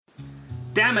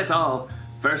Damn it all!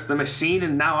 First the machine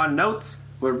and now our notes.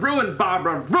 We're ruined,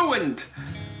 Barbara, ruined!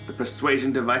 The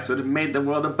persuasion device would have made the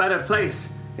world a better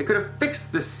place. It could have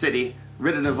fixed this city,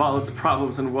 rid it of all its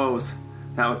problems and woes.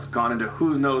 Now it's gone into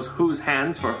who knows whose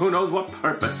hands for who knows what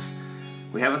purpose.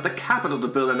 We haven't the capital to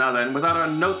build another, and without our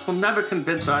notes we'll never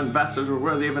convince our investors we're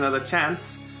worthy of another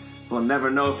chance. We'll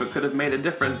never know if it could have made a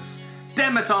difference.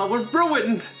 Damn it all, we're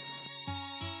ruined!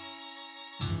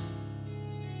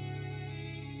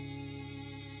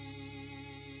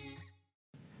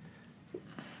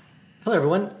 Hello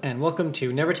everyone, and welcome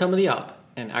to Never Tell Me the Op,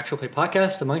 an actual play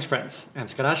podcast amongst friends. I'm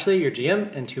Scott Ashley, your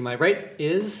GM, and to my right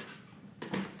is...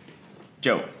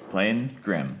 Joe, playing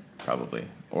Grim, probably.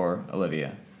 Or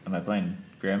Olivia. Am I playing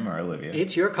Grim or Olivia?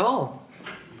 It's your call.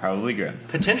 Probably Grim.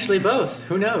 Potentially both,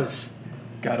 who knows?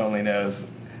 God only knows.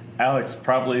 Alex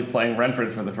probably playing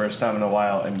Renfred for the first time in a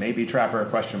while, and maybe Trapper ?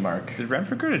 Did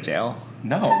Renfred go to jail?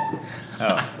 No.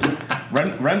 Oh.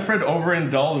 Renfred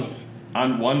overindulged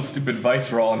on one stupid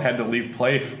vice roll and had to leave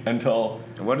play until...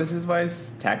 What is his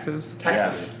vice? Taxes?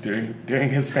 Yes, doing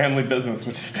his family business,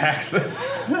 which is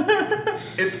taxes.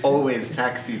 It's always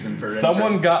tax season for Renfred.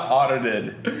 Someone got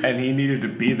audited, and he needed to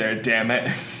be there, damn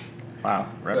it.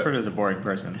 Wow, Renfred is a boring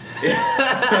person. You're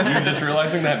just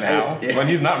realizing that now? Yeah. When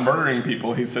he's not murdering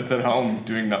people, he sits at home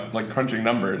doing, crunching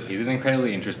numbers. He's an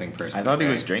incredibly interesting person. I thought he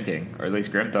was drinking, or at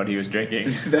least Grim thought he was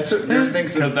drinking. That's what Grim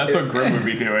thinks. Because that's what Grim would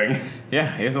be doing.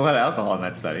 Yeah, he has a lot of alcohol in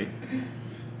that study.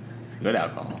 It's good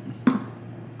alcohol.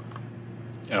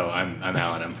 Oh, I'm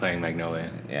Alan. I'm playing Magnolia.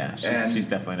 Yeah, And- she's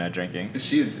definitely not drinking.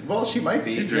 She might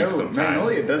be. She drinks sometimes.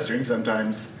 Magnolia does drink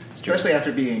sometimes, true. especially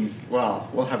after being. Well,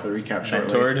 we'll have the recap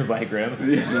shortly. Mentored by Grim.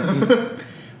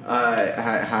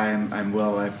 Hi, I'm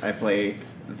Will. I play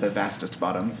the Vastest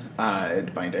Bottom,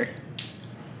 Binder.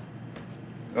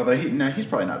 Although he's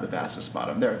probably not the Vastest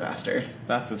Bottom. They're vaster.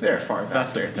 They're far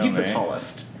vaster. He's the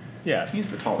tallest. Yeah, He's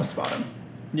the tallest bottom.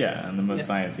 yeah, and the most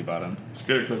sciencey bottom.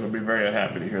 Skittercliff would be very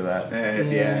unhappy to hear that.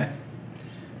 Yeah.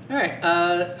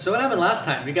 Alright, so what happened last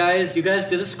time? You guys did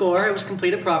a score, it was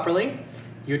completed properly.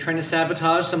 You were trying to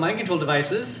sabotage some mind control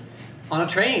devices on a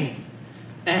train.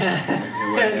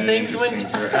 And things went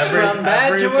from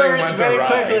bad to everything worse went very awry.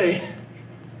 quickly.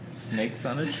 Snakes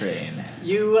on a train.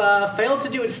 You failed to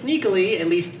do it sneakily, at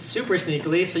least super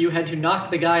sneakily, so you had to knock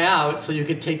the guy out so you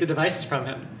could take the devices from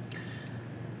him.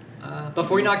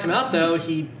 Before you knocked him out, though,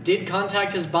 he did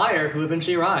contact his buyer, who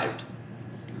eventually arrived.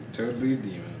 He's totally a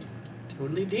demon.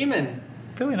 Totally demon.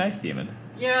 Really nice demon.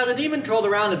 Yeah, the demon trolled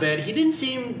around a bit. He didn't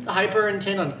seem hyper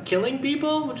intent on killing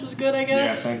people, which was good, I Yeah,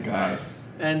 guess. thank God.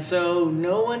 And so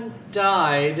no one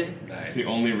died. Nice. The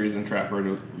only reason Trapper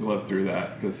lived through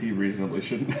that, because he reasonably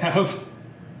shouldn't have.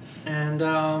 And,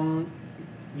 Olivia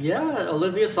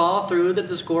saw through that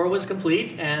the score was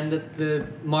complete and that the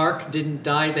mark didn't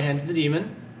die at the hands of the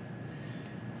demon.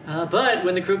 But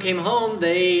when the crew came home,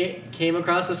 they came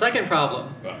across the second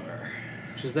problem, Bummer.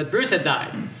 which was that Bruce had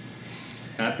died.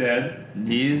 He's not dead.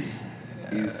 He's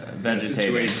He's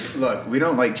vegetating. Look, we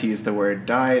don't like to use the word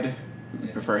died. We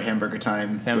prefer hamburger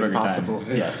time Hamburger when possible.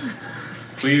 time. Yes.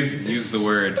 Please use the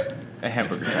word A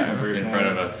hamburger time. in front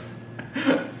of us.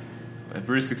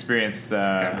 Bruce experienced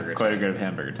Hamburger quite a time. good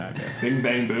hamburger time, yes. Bing,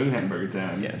 bang, boom, hamburger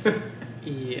time. Yes.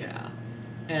 Yeah.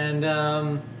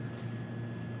 And,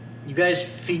 you guys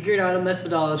figured out a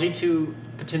methodology to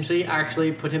potentially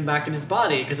actually put him back in his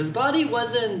body, because his body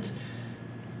wasn't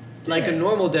like a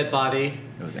normal dead body.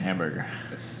 It was a hamburger.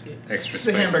 This extra It's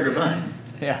the spicy hamburger bun. bun.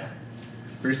 Yeah.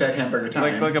 Bruce had hamburger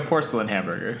time. Like a porcelain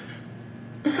hamburger.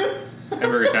 It's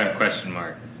hamburger time question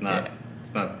mark. It's not.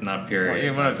 Yeah. It's not pure. Well, you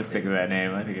don't have to stick to that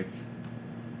name. I think it's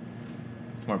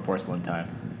more porcelain time.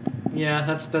 Yeah,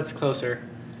 that's closer.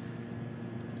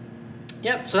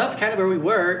 Yep, so that's kind of where we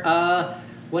were.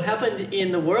 What happened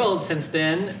in the world since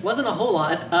then wasn't a whole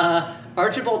lot.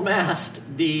 Archibald Mast,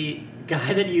 the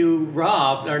guy that you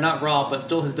robbed, or not robbed, but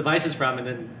stole his devices from and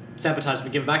then sabotaged them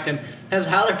and give it back to him, has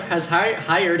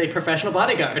hired a professional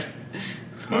bodyguard.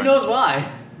 Who Smart. knows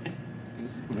why?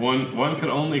 One could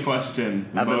only question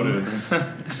the I've been- motives.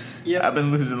 Yep. I've been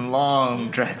losing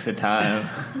long tracks of time.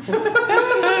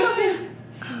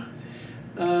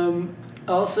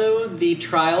 Also, the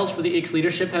trials for the Ix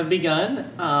leadership have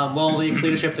begun. Well, the Ix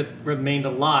leadership that remained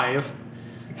alive.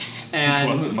 And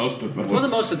Which wasn't most of them. It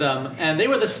wasn't most of them, and they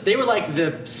were like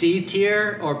the C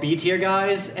tier or B tier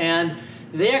guys, and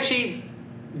they actually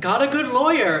got a good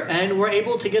lawyer and were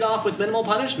able to get off with minimal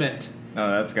punishment. Oh,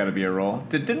 that's got to be a roll.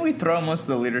 Didn't we throw most of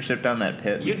the leadership down that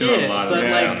pit? You Threw a did, lot of but it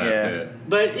like, down that yeah. pit.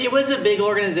 but it was a big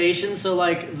organization, so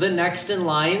like the next in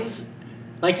lines,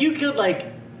 like you killed like,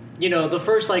 you know, the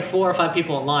first like 4 or 5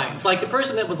 people in line. So like the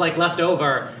person that was like left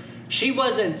over she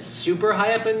wasn't super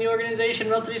high up in the organization,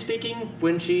 relatively speaking,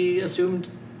 when she assumed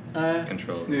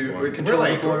Control.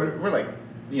 We're like,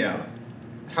 you know,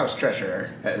 House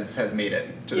Treasurer has made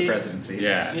it to the presidency.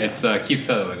 Yeah, it's Keith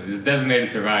Sutherland. He's a designated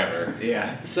survivor.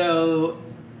 Yeah. So,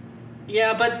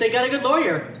 yeah, but they got a good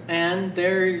lawyer, and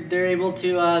they're able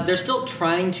to. They're still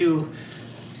trying to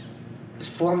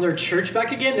form their church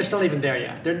back again. They're still not even there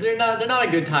yet. They're not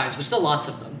at good times, but still lots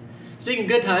of them. Speaking of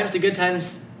good times, the Good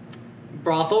Times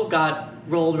brothel got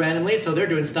rolled randomly, so they're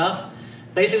doing stuff.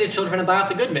 Basically, the children trying to buy off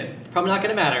the Goodman. Probably not going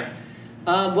to matter.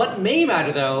 What may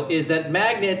matter, though, is that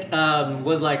Magnet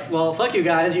was like, well, fuck you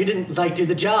guys, you didn't do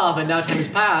the job, and now time has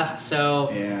passed, so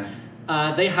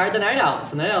they hired the Night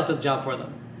Owls, and the Night Owls did the job for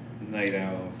them. Night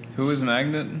Owls. Who was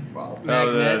Magnet? Well,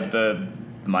 Magnet. The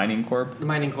Mining Corp? The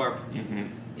Mining Corp.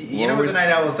 Mm-hmm. You know what the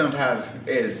Night Owls don't have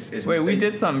is Wait, we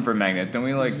did something for Magnet, didn't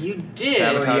we? You did.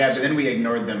 sabotage- Yeah, but then we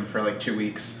ignored them for like 2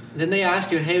 weeks. Then they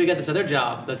asked you, hey, we got this other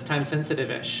job that's time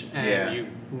sensitive-ish, and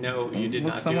you did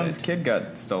not someone's do it. kid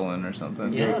got stolen or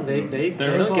something. Yeah, they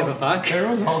don't give a fuck. There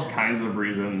was all kinds of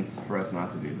reasons for us not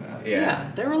to do that.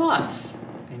 Yeah, there were lots,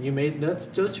 and you made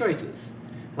those choices.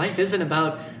 Life isn't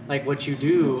about what you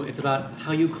do; it's about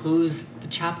how you close the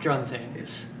chapter on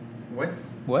things. What?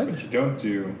 What? What you don't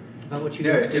do. It's about what you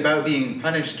No, do. it's about being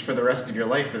punished for the rest of your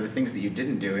life for the things that you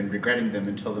didn't do and regretting them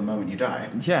until the moment you die.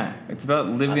 Yeah, it's about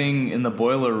living in the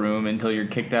boiler room until you're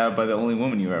kicked out by the only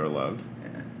woman you ever loved.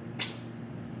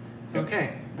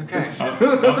 Okay.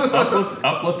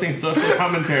 Uplifting social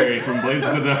commentary from Blades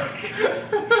in the Dark.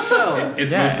 So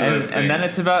It's most of those things. and then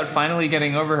it's about finally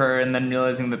getting over her and then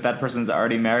realizing that person's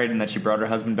already married and that she brought her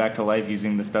husband back to life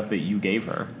using the stuff that you gave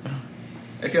her.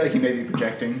 I feel like you may be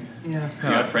projecting. yeah.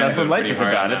 That's what life is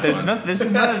about. This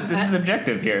is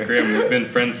objective here. Graham, we've been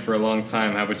friends for a long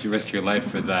time. How about you risk your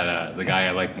life for that the guy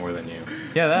I like more than you?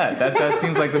 Yeah, that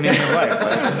seems like the meaning of life.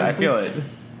 I feel it.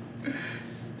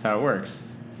 That's how it works.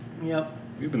 Yep.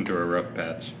 We've been through a rough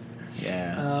patch.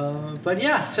 Yeah. But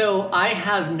yeah, so I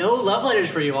have no love letters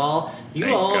for you all. You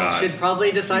Thank all God. should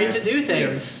probably decide to do We have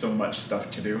things. so much stuff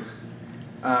to do.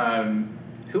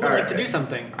 Who would like to do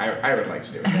something? I would like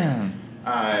to do it.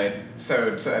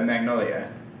 So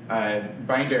Magnolia,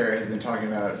 Binder has been talking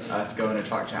about us going to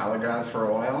talk to Allegrav for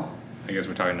a while. I guess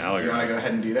we're talking to Do you want to Allegra. go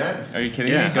ahead and do that? Are you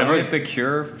kidding Yeah, me? Don't I've we already- have to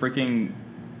cure freaking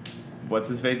what's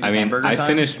his face? I mean, hamburger I time?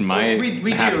 finished my Well,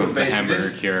 we half do, of the but hamburger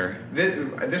cure.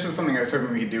 This was something I was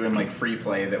hoping we could do in like free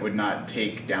play that would not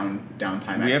take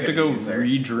downtime. We have to go activities or-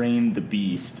 redrain the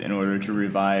beast in order to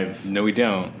revive. No, we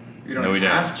don't. You don't no, we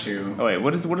have to. Oh wait,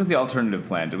 what is the alternative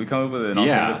plan? Did we come up with an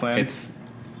alternative plan? It's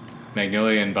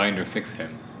Magnolia and Binder fix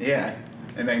him. Yeah.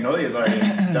 And Magnolia's already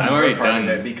done I'm her already part done. of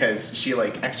it because she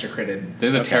like extracrated.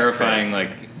 There's a Okay, terrifying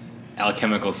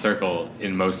alchemical circle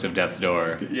in most of Death's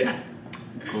Door. Yeah.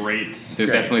 Great. There's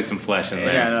Great. definitely some flesh in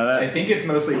there. yeah, no, I think it's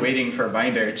mostly waiting for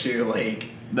Binder to like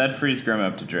that frees Grim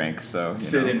up to drink. So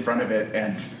sit in front of it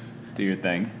and do your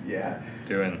thing. yeah.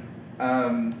 Doing.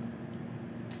 And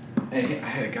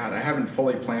God, I haven't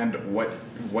fully planned what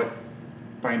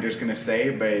Binder's gonna say,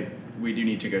 but we do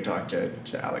need to go talk to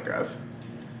Allegrav.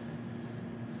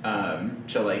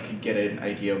 To like get an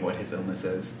idea of what his illness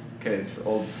is, because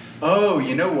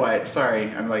you know what? Sorry,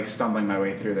 I'm like stumbling my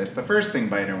way through this. The first thing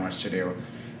Binder wants to do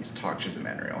is talk to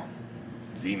Zemandriel.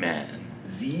 Z-Man.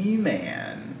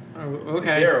 Z-Man. Oh, Is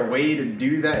okay. there a way to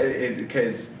do that?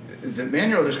 Because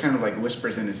Zemandriel just kind of like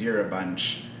whispers in his ear a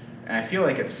bunch, and I feel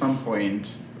like at some point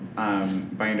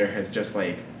Binder has just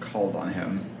like called on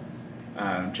him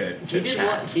to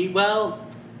chat.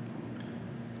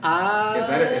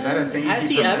 Is that a thing? Has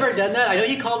he ever done that? I know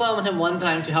he called on him one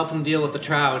time to help him deal with the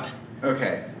trout.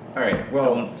 Okay. All right.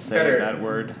 Well, Don't say better. that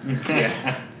word.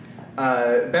 Yeah.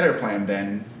 Better plan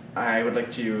then. I would like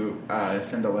to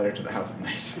send a letter to the House of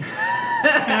Night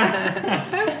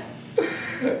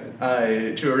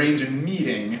to arrange a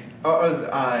meeting,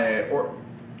 or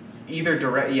either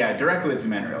direct with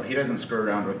Zemandriel. He doesn't screw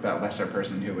around with that lesser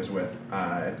person who was with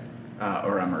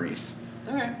Ora Maurice.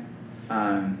 All right.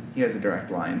 He has a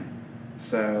direct line.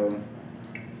 So,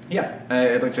 yeah,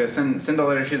 I'd like to send a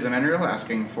letter to Zemandriel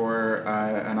asking for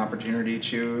an opportunity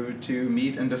to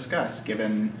meet and discuss,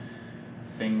 given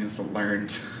things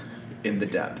learned in the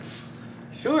depths.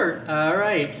 Sure. All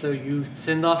right. So you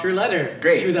send off your letter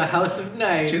Great. to the House of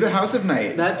Night. To the House of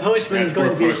Night. That postman is That going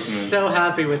poor to be postman. so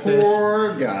happy with this.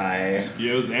 Poor guy.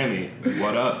 Yo, Zammy,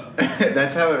 what up?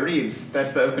 That's how it reads.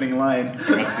 That's the opening line.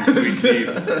 Got some sweet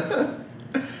deeds.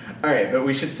 Alright, but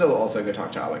we should still also go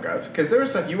talk to Allegrav. Because there was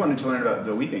stuff you wanted to learn about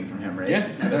the weeping from him, right? Yeah.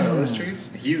 The Helios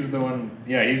trees? He's the one.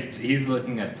 Yeah, he's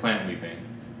looking at plant weeping.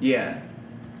 Yeah.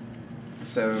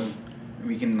 So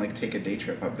we can like take a day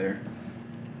trip up there.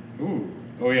 Ooh.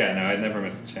 Oh yeah, no, I'd never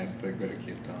missed a chance to go to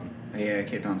Cape Town. Yeah,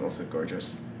 Cape Town's also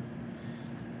gorgeous.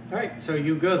 All right, so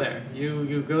you go there.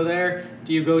 You go there.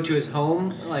 Do you go to his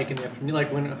home, like in the afternoon?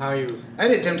 Like when? How are you?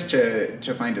 I'd attempt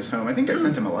to find his home. I think I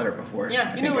sent him a letter before. Yeah, I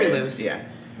you think know where he I- lives. Yeah.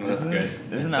 Well, that's good.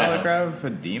 Isn't That helps. Alagrav a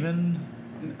demon?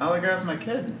 Alagrav's my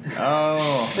kid.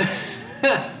 Oh.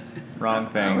 Wrong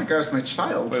thing. Alagrav's my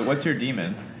child. Wait, what's your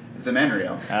demon?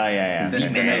 Zemanriel. Oh, yeah. The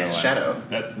Knight's Shadow.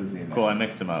 That's the Xena. Cool, I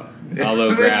mixed them up.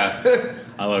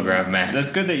 Holograph man. That's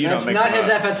good that you That's don't mix not them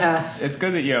his up. epitaph. It's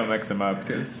good that you don't mix them up,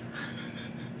 because...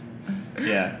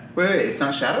 Yeah. Wait, it's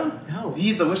not Shadow? No.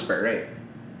 He's the Whisper, right?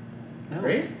 No.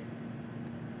 Right?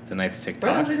 The Knight's Why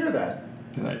TikTok. don't I know that?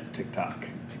 Tonight's TikTok.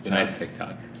 The Knight's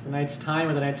TikTok. It's the night's time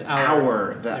or the night's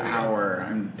hour. The There we go. hour.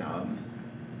 I'm dumb.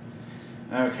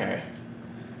 Okay.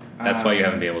 That's why you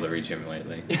haven't been able to reach him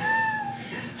lately.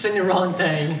 Saying the wrong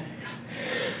thing.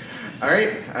 All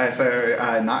right.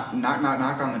 So knock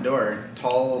on the door.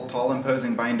 Tall,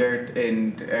 imposing binder,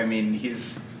 and I mean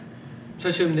he's. So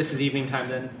assume this is evening time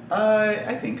then.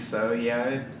 I think so. Yeah.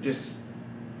 It just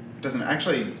doesn't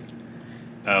actually.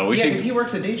 We Yeah, because should. he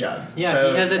works a day job. Yeah,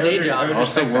 so he has a I day would- job. I would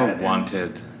Also, respect we're that, and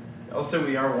wanted, Also,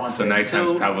 we are wanted. so nighttime's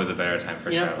So- probably the better time for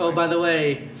Yeah. traveling. Oh, by the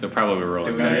way, So probably we're Do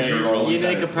rolling we need dice. to roll You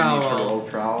make a dice? prowl We need to roll. roll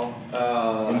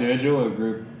prowl. Individual or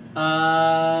group?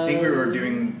 I think we were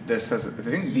doing this as. I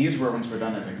think these ones were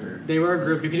done as a group. They were a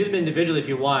group. You could do them individually if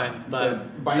you want, but So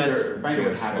Binder that's-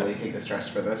 would happily take the stress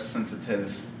for this since it's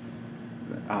his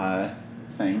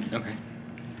thing. Okay.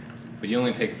 But you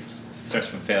only take stress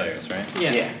from failures, right?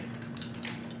 yeah.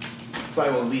 So I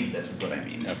will lead this, is what I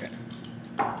mean. Okay.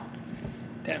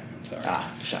 Damn, I'm sorry.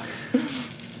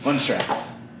 Shucks. One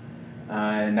stress.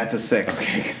 And that's a 6.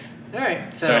 Okay. All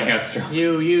right. So Sorry, I got strong.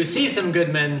 you see some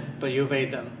good men, but you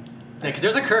evade them. Because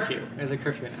there's a curfew. There's a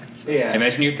curfew in act. So. Yeah. I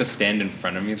imagine you have to stand in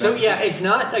front of me. So then? yeah, it's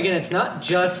not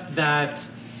just that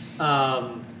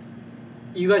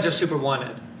you guys are super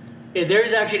wanted. There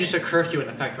is actually just a curfew in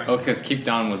effect right Oh, because Keep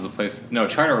Down was the place. No,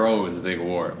 Charter Row was the big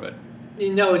war, but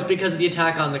now. No, it's because of the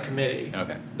attack on the committee.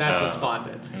 okay. That's what Oh. spawned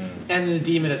it. And the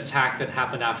demon attack that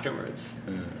happened afterwards.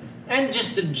 And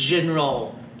just the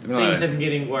general No, things I- have been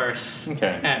getting worse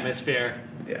Okay. atmosphere.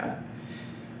 Yeah.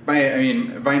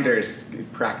 Binder's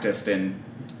practiced in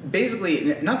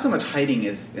basically not so much hiding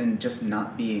as in just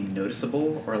not being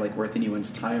noticeable or like worth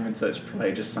anyone's time, and so it's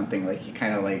probably just something like he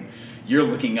kind of like you're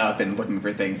looking up and looking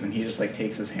for things, and he just like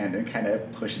takes his hand and kind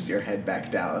of pushes your head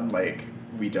back down, like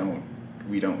we don't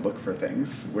look for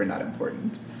things, we're not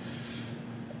important.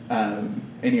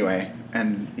 Anyway,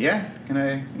 and yeah, can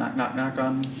I knock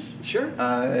on Sure.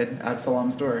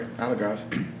 Absalom's door, Alagrav?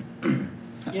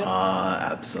 Yep.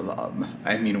 Absalom.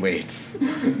 I mean, wait.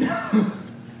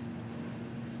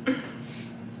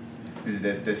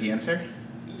 Does he answer?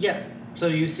 Yeah. So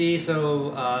you see,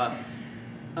 Algrov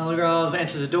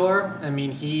answers the door. I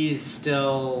mean, he's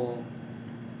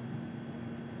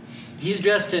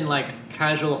dressed in like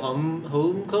casual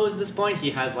home clothes at this point.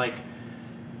 He has like,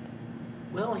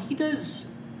 well, he does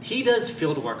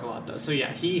field work a lot though. So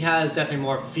yeah, he has definitely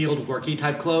more field worky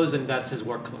type clothes, and that's his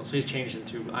work clothes. So he's changed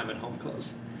into I'm at home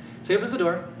clothes. So he opens the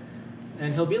door,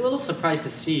 and he'll be a little surprised to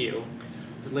see you.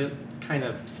 Kind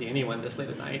of see anyone this late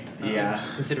at night. Yeah.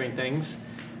 Considering things.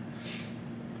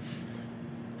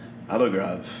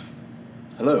 Alagrav.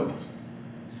 Hello.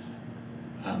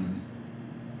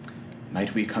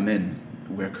 Might we come in?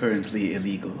 We're currently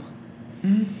illegal.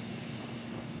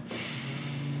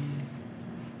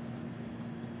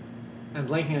 I'm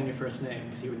blanking on your first name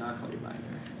because he would not call you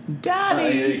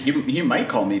Binder. He might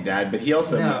call me Dad, but he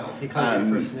also No, he called you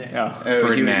your first name. Oh.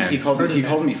 Ferdinand. He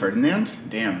called me Ferdinand.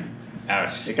 Damn,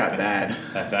 Ouch. it got bad.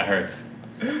 That hurts.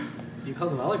 You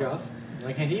called him Algrov.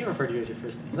 Why can't he refer to you as your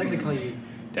first name? He's not going to call you.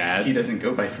 Dad. He doesn't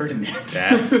go by Ferdinand.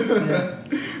 Dad.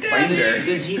 Binder.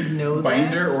 Does he know that?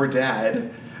 Binder or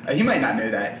Dad. He might not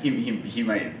know that. He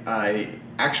might.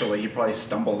 Actually, he probably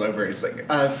stumbles over it. It's like,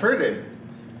 Ferdinand.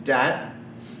 Dad.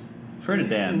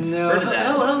 Ferdinand. No, Ferdinand.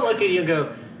 he'll look at you and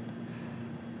go,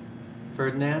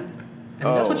 Ferdinand.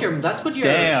 And that's what your Damn. that's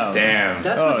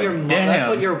what Oh, your damn. that's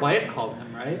what your wife called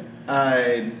him, right?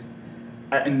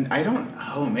 And I don't.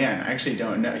 Oh man, I actually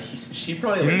don't know. She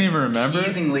probably. You don't like, even remember?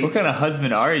 Teasingly, What kind of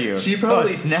husband are you? She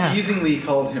probably oh, snap. teasingly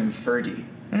called him Ferdy.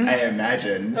 I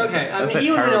imagine. Okay, I that's mean a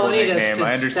he wouldn't know terrible any of this nickname. I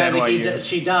because understand why you-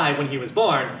 she died when he was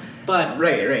born, but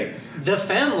Right. the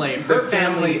family, Her her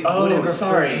family, family- oh, would have referred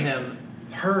sorry. to him.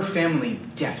 Her family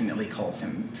definitely calls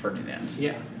him Ferdinand.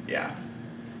 Yeah. Yeah.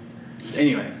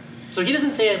 Anyway. So he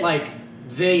doesn't say it like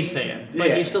they say it, but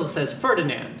Yeah. he still says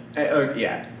Ferdinand.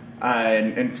 Yeah.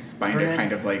 And Binder Ferdinand?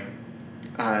 kind of like.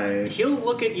 He'll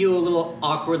look at you a little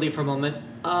awkwardly for a moment.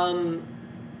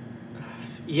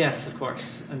 Yes, of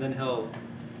course. And then he'll...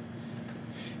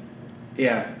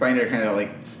 Yeah, Binder kind of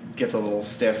like gets a little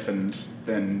stiff and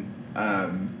then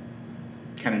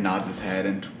kind of nods his head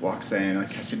and walks in.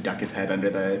 Like has to duck his head under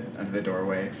the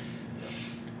doorway.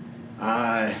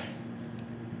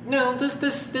 No,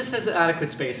 this has adequate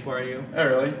space for you. Oh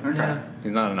really? Okay. Yeah.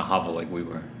 He's not in a hovel like we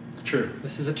were. True.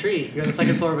 This is a tree. You're on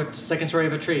the second story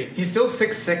of a tree. He's still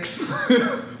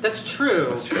 6'6". That's true.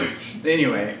 That's true.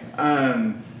 Anyway,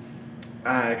 kind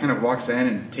of walks in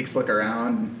and takes a look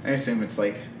around. I assume it's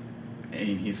like, I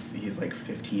mean, he's like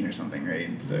 15 or something,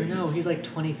 right? So No, he's like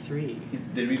 23.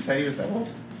 Did we decide he was that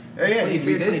old? Oh yeah, 23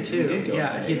 we or did. 22. We did go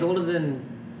Yeah, with that, he's older than...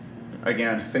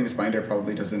 Again, things Binder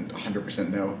probably doesn't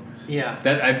 100% know. Yeah.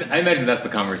 I imagine that's the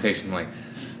conversation. Like,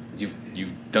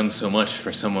 you've done so much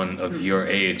for someone of your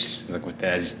age. Like, what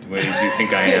age do you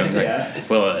think I am? Like, Yeah.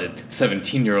 well,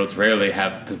 17-year-olds rarely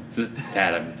have.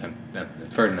 Dad, I'm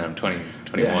Ferdinand. I'm 21.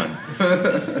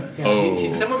 Yeah, Oh.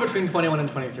 he's somewhere between 21 and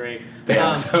 23.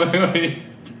 Yeah,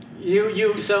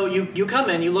 You come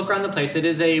in, you look around the place. It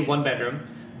is a one-bedroom.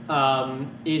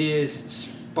 It is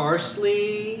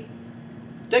sparsely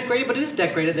decorated, but it is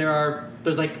decorated.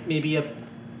 There's like maybe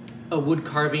a wood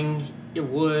carving.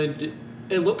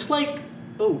 It looks like...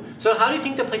 Oh, so how do you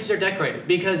think the places are decorated?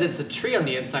 Because it's a tree on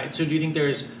the inside. So do you think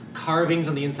there's carvings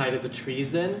on the inside of the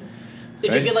trees then?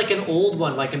 If you get like an old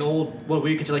one, like an old, what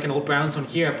we consider like an old brownstone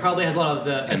here, it probably has a lot of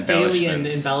the alien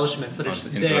embellishments that are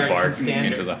into there the bark, and standard.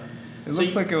 into the. It So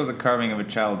looks like it was a carving of a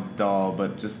child's doll,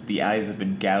 but just the eyes have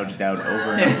been gouged out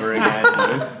over and over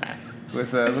again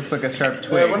with looks like a sharp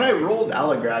twig. When I rolled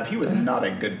Allograv, he was not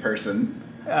a good person.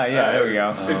 Ah, yeah, there we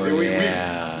go. Oh,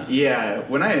 yeah. Yeah,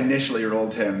 when I initially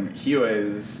rolled him, he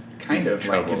was kind of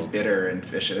like troubled. bitter and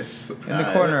vicious. In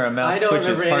the corner, a mouse I don't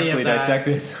twitches, remember any partially of that.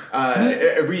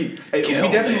 dissected. We Kill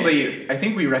me. definitely, I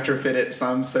think we retrofit it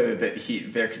some so that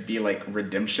there could be like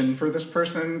redemption for this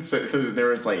person. So there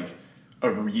was like a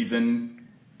reason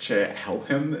to help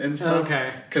him and stuff.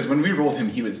 Okay. Because when we rolled him,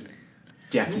 he was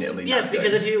definitely Yes, not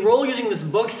because good. if you roll using this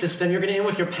book system, you're going to end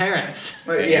with your parents.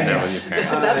 But Yeah, yeah, with your parents.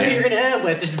 That's what you're going to end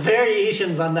with. Just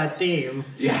variations on that theme.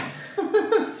 yeah.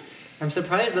 I'm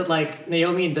surprised that like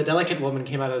Naomi, the delicate woman,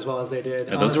 came out as well as they did.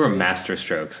 Those were honestly. master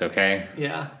strokes, okay?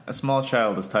 Yeah. A small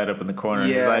child is tied up in the corner,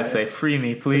 and his Yeah. eyes say, "Free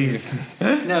me, please."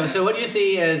 No, so what you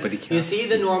see is But he you can't see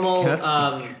the speak. normal Can't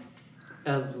speak.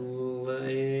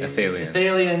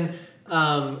 Athalion.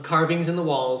 carvings in the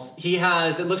walls.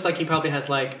 It looks like he probably has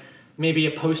like maybe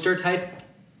a poster type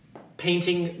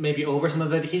painting maybe over some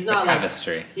of it. He's not like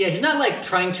Tapestry. Yeah, he's not like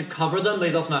trying to cover them, but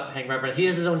he's also not paying reverence. He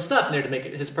has his own stuff in there to make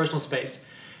it his personal space.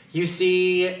 You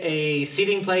see a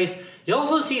seating place. You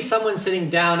also see someone sitting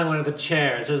down in one of the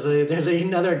chairs. There's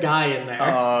another guy in there.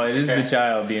 Oh, it is the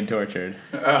child being tortured.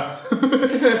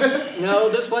 No,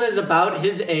 this one is about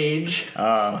his age.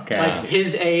 Oh, okay. Like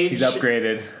his age. He's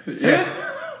upgraded.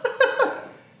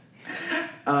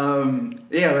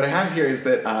 Yeah, what I have here is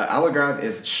that Allograv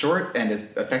is short and is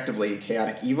effectively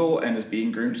chaotic evil and is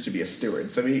being groomed to be a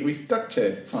steward. So we stuck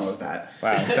to some of that.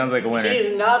 Wow, he sounds like a winner. He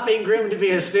is not being groomed to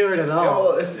be a steward at all. Yeah,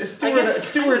 well, a steward, guess a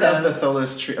steward kinda. of the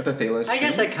Thalos tree. Of the Thalos I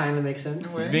guess that trees. kind of makes sense.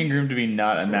 He's being groomed to be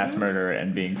not a mass murderer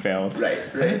and being failed. Right.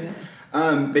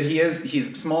 But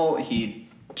he's small. He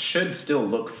should still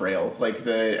look frail. Like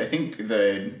I think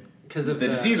the 'Cause of the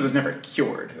the- disease was never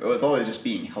cured. It was always just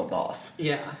being held off.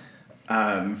 Yeah.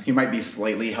 He might be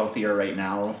slightly healthier right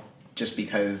now, just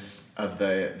because of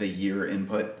the year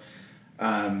input.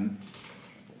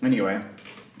 Anyway,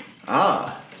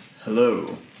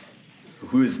 hello.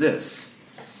 Who is this?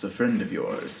 It's a friend of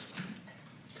yours.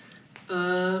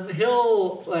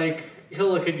 He'll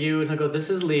look at you and he'll go, "This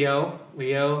is Leo.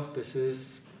 Leo, this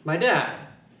is my dad.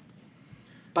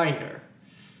 Binder."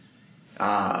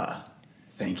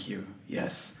 Thank you.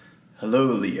 Yes. Hello,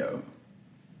 Leo.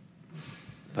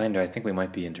 Binder, I think we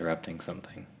might be interrupting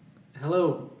something.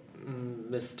 Hello,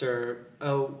 Mr.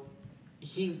 Oh,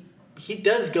 he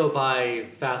does go by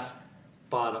Fast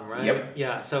Bottom, right? Yep.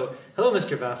 Yeah. So, hello,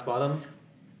 Mr. Fast Bottom.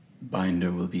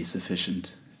 Binder will be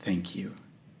sufficient. Thank you.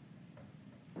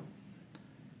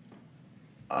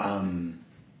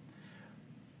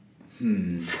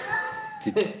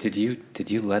 Did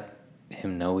you let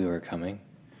him know we were coming?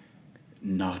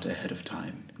 Not ahead of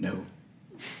time. No.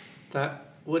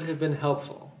 That would have been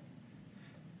helpful.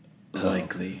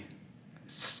 Likely.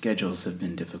 Schedules have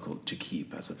been difficult to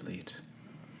keep as of late.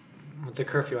 With the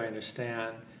curfew, I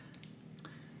understand.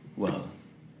 Well,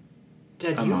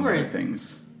 Dad, among other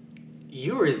things.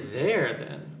 you were there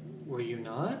then, were you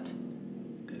not?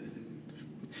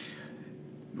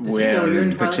 Does he Where know you're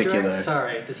in Twilight particular? Direct?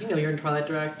 Sorry, does he know you're in Twilight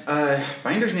Direct?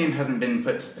 Binder's name hasn't been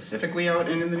put specifically out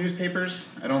in the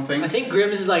newspapers, I don't think. I think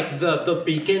Grimm's is like the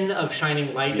beacon of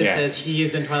shining light that Yeah. says he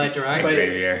is in Twilight Direct. But-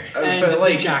 Xavier. And but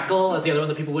like, Jackal as the other one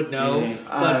that people would know.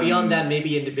 But beyond that,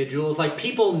 maybe individuals. Like,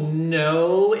 people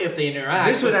know if they interact,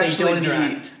 this would but actually they don't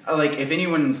interact. be like if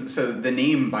anyone's so the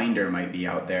name Binder might be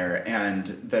out there, and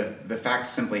the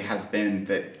fact simply has been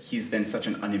that he's been such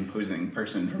an unimposing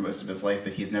person for most of his life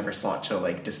that he's never sought to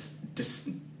like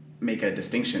make a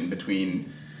distinction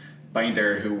between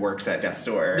Binder, who works at Death's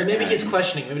Door. Then maybe he's and-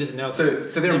 questioning. Maybe he doesn't know. So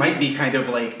there Maybe- might be kind of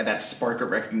like that spark of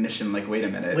recognition. Like, wait a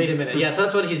minute. Wait a minute. Yeah, so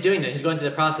that's what he's doing then. He's going through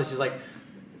the process. He's like,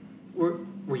 were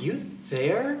you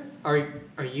there? Are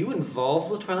you involved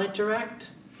with Twilight Direct?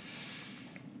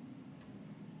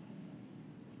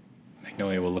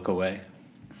 Magnolia will look away.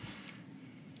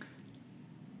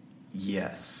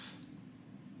 Yes.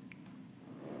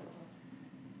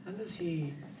 How does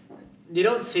he... You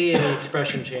don't see any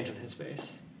expression change on his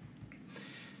face.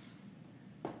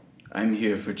 I'm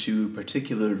here for two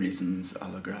particular reasons,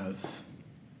 Alagrav.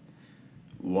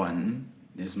 One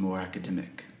is more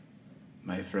academic.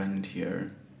 My friend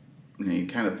here, and he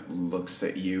kind of looks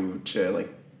at you to like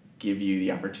give you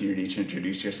the opportunity to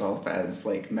introduce yourself as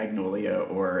like Magnolia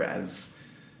or as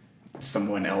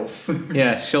someone else.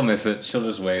 Yeah, she'll miss it. She'll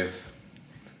just wave.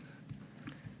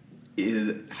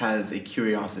 Has a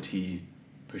curiosity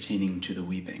pertaining to the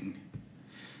weeping.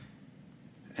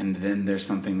 And then there's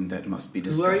something that must be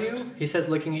discussed. Who are you? He says,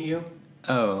 looking at you.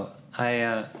 Oh,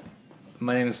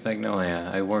 my name is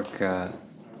Magnolia. I work,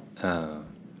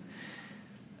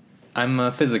 I'm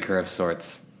a physiker of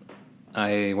sorts.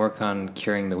 I work on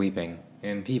curing the weeping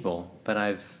in people, but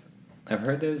I've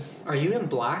heard there's... Are you in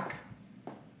black?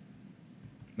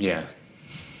 Yeah.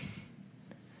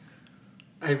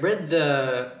 I read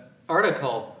the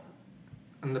article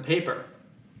in the paper.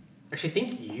 Actually, I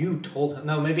think you told him.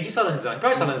 No, maybe he saw it on his own. He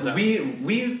probably saw it on his own.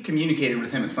 We communicated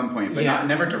with him at some point, but Yeah.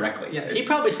 never directly. Yeah, he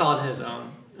probably saw it on his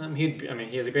own. He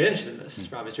has a great interest in this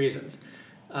for obvious reasons.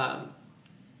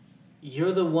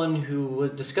 You're the one who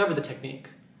discovered the technique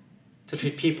to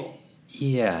treat people.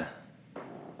 Yeah.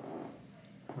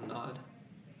 I'll nod.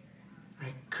 I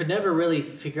could never really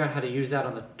figure out how to use that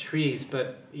on the trees,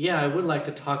 but yeah, I would like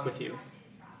to talk with you.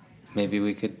 Maybe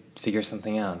we could figure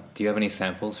something out. Do you have any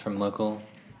samples from local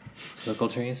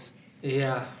trees?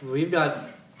 Yeah, we've got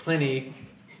plenty.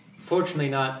 Fortunately,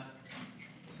 not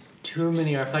too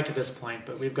many are affected at this point,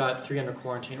 but we've got 3 under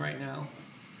quarantine right now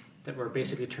that we're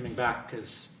basically trimming back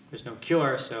because there's no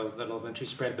cure, so that'll eventually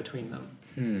spread between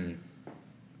them.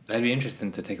 I'd be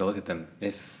interested to take a look at them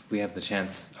if we have the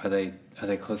chance. Are they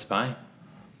close by?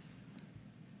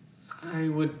 I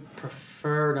would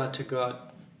prefer not to go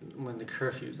out when the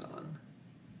curfew's on,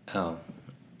 Oh,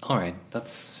 all right.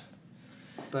 That's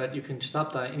but you can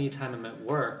stop by any time I'm at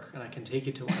work, and I can take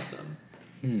you to one of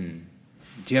them.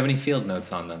 Do you have any field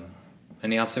notes on them?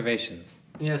 Any observations?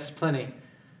 Yes, plenty.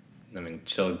 I mean,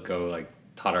 she'll go like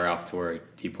totter off to where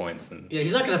he points and. Yeah,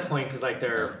 he's not gonna point because like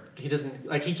he doesn't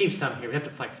like he keeps some here. We have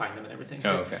to like find them and everything.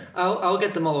 Oh, okay. I'll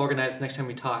get them all organized next time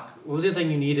we talk. What was the other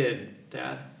thing you needed,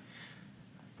 Dad?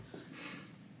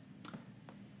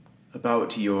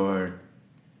 About your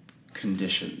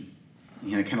condition.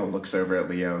 He kind of looks over at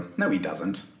Leo. No, he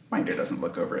doesn't. Binder doesn't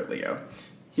look over at Leo.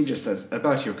 He just says,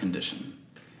 about your condition.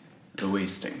 The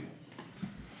wasting.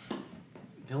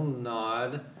 He'll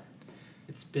nod.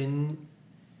 It's been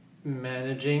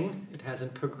managing. It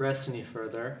hasn't progressed any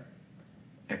further.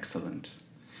 Excellent.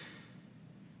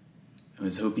 I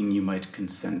was hoping you might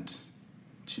consent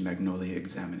to Magnolia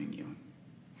examining you.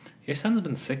 Your son's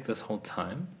been sick this whole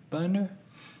time, Binder?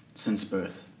 Since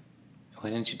birth. Why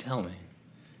didn't you tell me?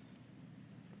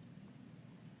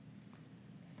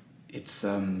 It's,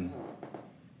 I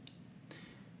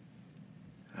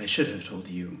should have told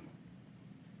you.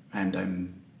 And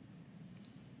I'm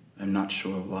not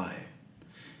sure why.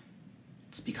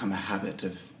 It's become a habit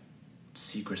of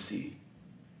secrecy.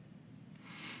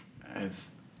 I've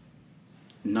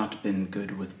not been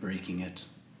good with breaking it.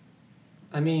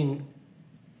 I mean,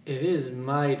 it is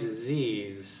my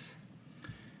disease,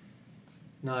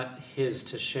 not his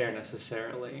to share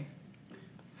necessarily.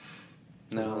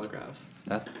 No, Holograph.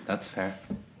 that's fair.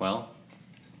 Well,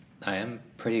 I am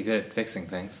pretty good at fixing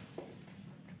things.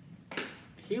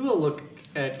 He will look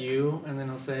at you and then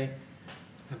he'll say,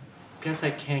 I guess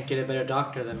I can't get a better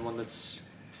doctor than one that's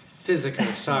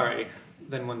sorry,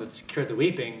 than one that's cured the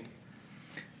weeping.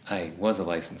 I was a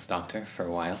licensed doctor for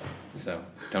a while, so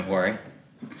don't worry.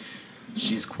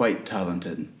 She's quite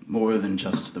talented, more than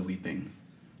just the weeping.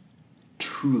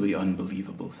 Truly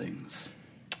unbelievable things.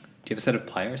 Do you have a set of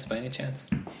pliers by any chance?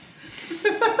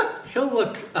 He'll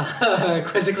look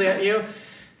quizzically at you,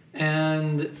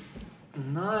 and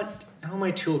not. Oh,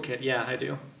 my toolkit. Yeah, I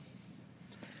do.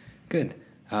 Good.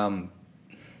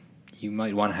 You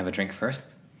might want to have a drink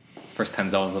first. First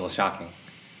time's always a little shocking.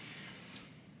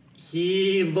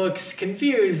 He looks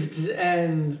confused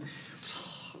and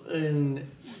I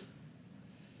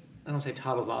don't say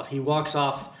toddles off. He walks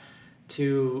off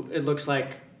to. It looks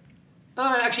like.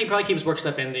 Actually, he probably keeps work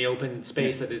stuff in the open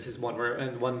space that is his one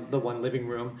living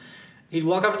room. He'd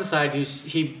walk off to the side.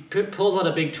 He pulls out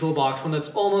a big toolbox, one that's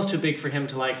almost too big for him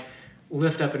to like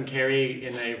lift up and carry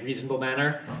in a reasonable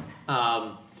manner.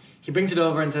 He brings it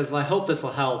over and says, well, "I hope this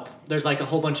will help." There's like a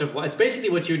whole bunch of. It's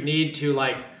basically what you'd need to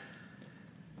like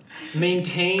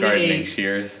maintain gardening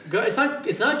shears.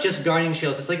 It's not just gardening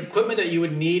shears. It's like equipment that you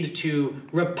would need to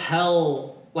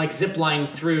rappel. Like zipline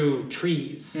through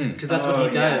trees, because that's what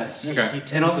he does. Okay. He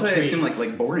tends And also, to I trees. assume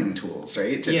like boring tools,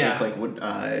 right? To Yeah. take like wood.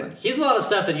 He has a lot of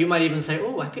stuff that you might even say,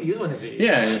 "Oh, I could use one of these."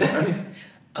 Yeah.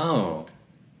 Oh.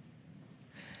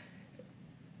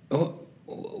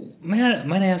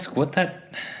 Might I ask what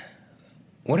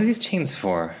are these chains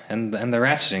for? And the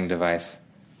ratcheting device?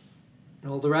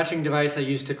 Well, the ratcheting device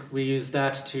we use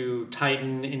that to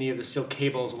tighten any of the steel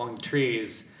cables along the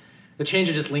trees. The chains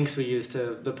are just links we use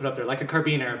to put up there, like a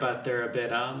carabiner, but they're a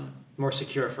bit more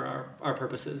secure for our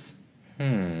purposes.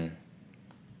 Binder,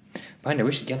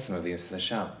 we should get some of these for the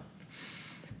shop.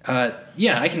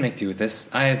 Yeah, I can make do with this.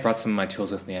 I brought some of my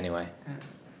tools with me anyway.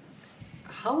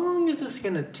 How long is this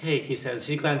going to take, he says.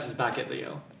 He glances back at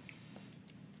Leo.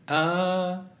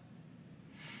 Not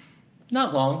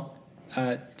long.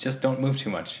 Just don't move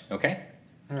too much, okay?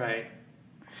 All right.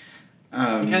 He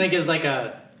kind of gives like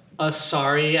a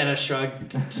sorry and a shrug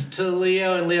to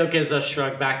Leo, and Leo gives a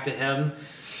shrug back to him.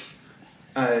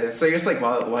 So I guess like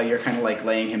while you're kind of like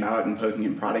laying him out and poking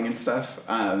and prodding and stuff,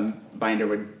 Binder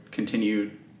would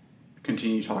continue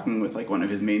talking with like one of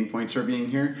his main points for being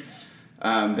here,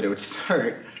 but it would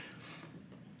start.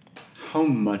 How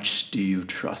much do you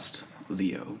trust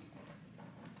Leo?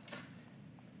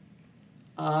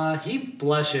 He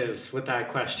blushes with that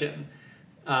question.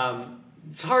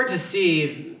 It's hard to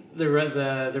see the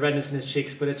redness in his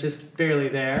cheeks, but it's just barely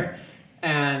there,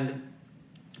 and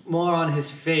more on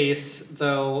his face.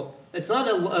 Though it's not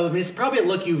it's probably a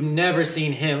look you've never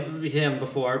seen him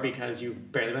before because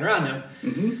you've barely been around him.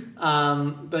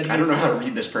 Mm-hmm. But I don't know how to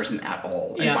read this person at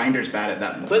all, and Yeah. Binder's bad at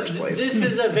that in the But first place. this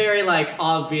is a very like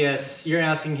obvious. You're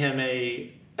asking him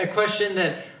a question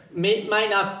that might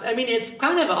not. I mean, it's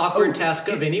kind of an awkward task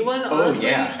of anyone. Honestly.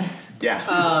 yeah.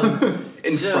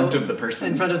 In So- front of the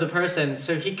person. In front of the person.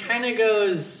 So he kind of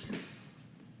goes,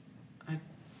 I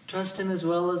trust him as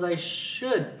well as I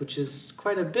should, which is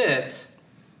quite a bit.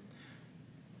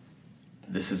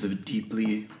 This is a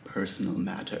deeply personal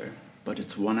matter, but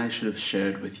it's one I should have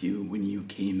shared with you when you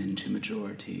came into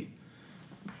majority,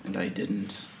 and I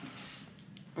didn't.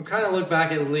 I kind of look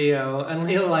back at Leo, and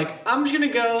Leo like, I'm just going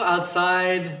to go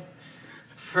outside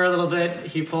for a little bit.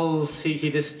 He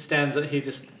just stands, he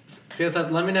just stands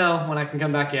up, let me know when I can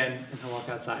come back in, and he'll walk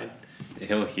outside.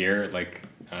 He'll hear, like,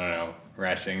 I don't know,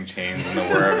 ratcheting chains in the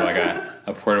whir of like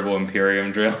a portable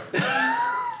Imperium drill.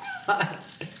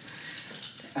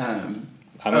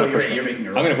 You're making a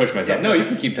roll. I'm gonna push myself. Yeah. No, you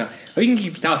can keep talking. Oh, you can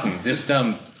keep talking. Just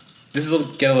this will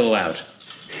get a little loud.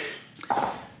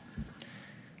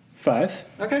 5.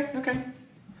 Okay.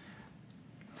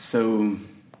 So,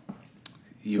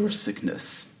 your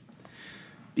sickness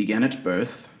began at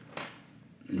birth,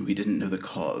 and we didn't know the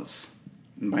cause.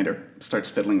 And Binder starts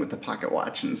fiddling with the pocket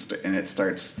watch, and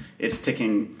it's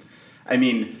ticking. I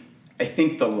mean, I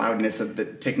think the loudness of the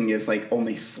ticking is like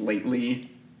only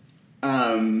slightly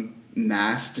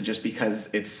masked just because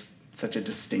it's such a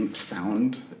distinct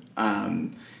sound.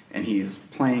 And he's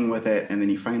playing with it, and then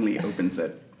he finally opens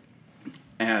it.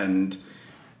 And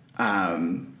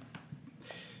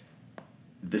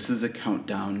this is a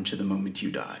countdown to the moment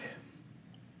you die.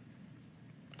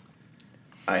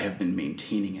 I have been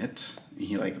maintaining it. And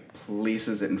he like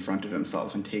places it in front of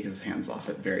himself and takes his hands off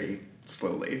it very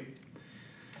slowly.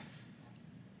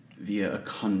 Via a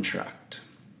contract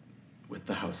with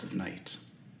the House of Night.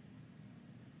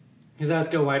 His eyes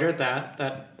go wider at that.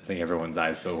 I think everyone's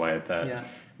eyes go wide at that. Yeah.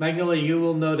 Magnolia, you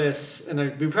will notice,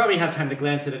 and we probably have time to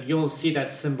glance at it, you'll see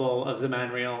that symbol of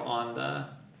Zamanriel on the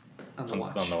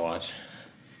watch. On the watch.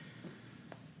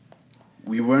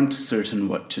 We weren't certain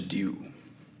what to do.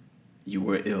 You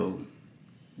were ill,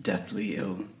 deathly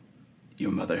ill. Your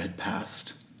mother had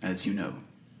passed, as you know.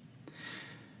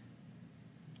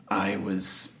 I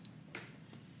was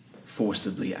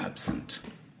forcibly absent.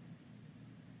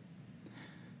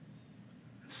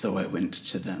 So I went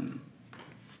to them.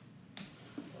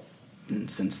 And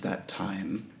since that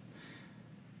time,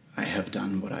 I have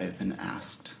done what I have been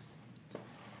asked.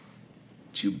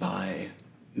 To buy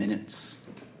minutes,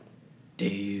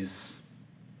 days,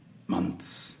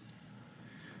 months,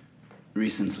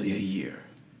 recently a year.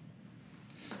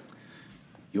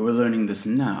 You're learning this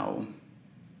now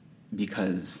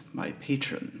because my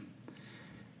patron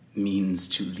means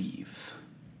to leave.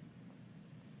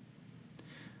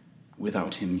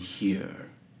 Without him here,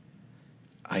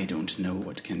 I don't know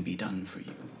what can be done for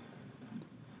you.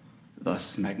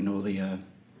 Thus, Magnolia,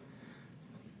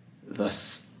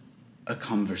 thus a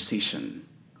conversation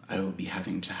I will be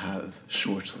having to have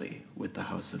shortly with the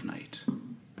House of Night.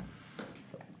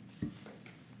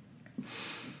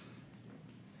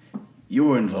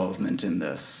 Your involvement in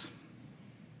this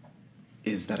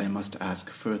is that I must ask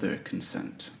further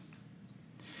consent.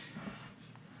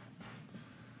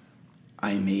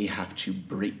 I may have to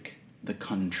break the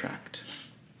contract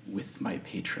with my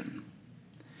patron,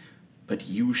 but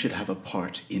you should have a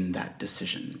part in that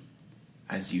decision.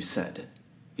 As you said,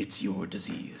 it's your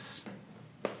disease.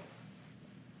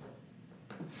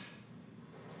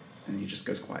 And he just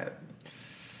goes quiet.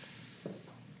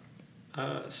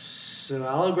 So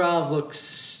Alogrov looks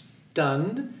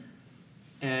stunned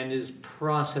and is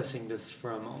processing this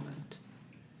for a moment.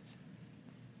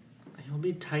 He'll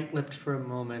be tight-lipped for a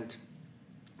moment.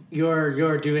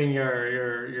 You're doing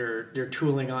your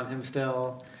tooling on him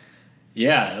still.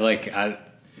 Yeah,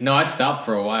 I stopped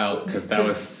for a while because that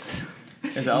was.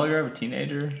 Is Alogrov a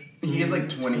teenager? He is like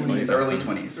 20s, early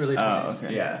 20s. Early 20s. Oh,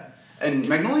 okay. Yeah. And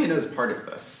Magnolia knows part of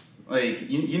this. Like,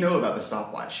 you know about the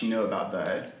stopwatch. You know about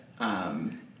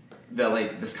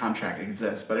this contract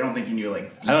exists, but I don't think you knew,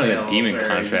 like, I don't details have a demon or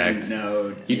contract. You didn't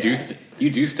know. You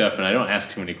do stuff, and I don't ask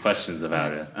too many questions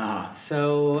about it.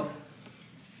 So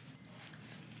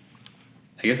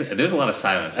I guess there's a lot of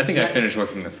silence. I think I finished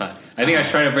working with silence. I think I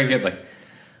try to bring it like,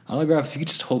 Alogrov, if you could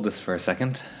just hold this for a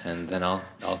second, and then I'll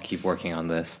keep working on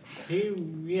this. he'll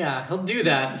do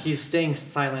that. He's staying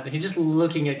silent. He's just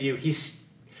looking at you. He's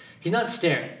not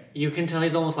staring. You can tell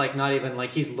he's almost like not even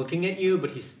like he's looking at you,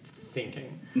 but he's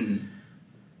thinking. Mm-hmm.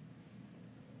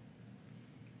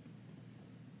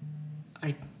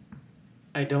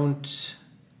 I don't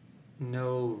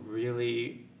know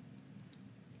really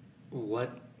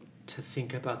what to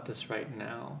think about this right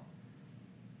now.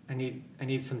 I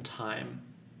need some time.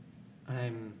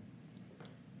 I'm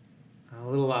a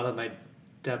little out of my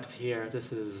depth here.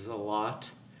 This is a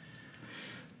lot.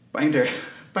 Binder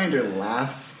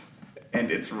laughs,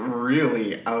 and it's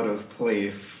really out of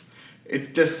place. It's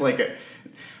just like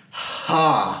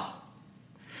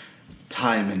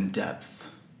time and depth.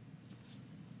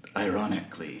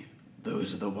 Ironically,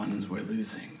 those are the ones we're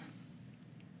losing.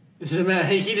 He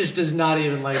just does not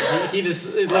even like. He just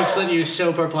it looks at you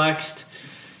so perplexed.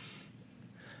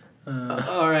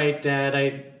 All right, Dad.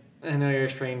 I know you're a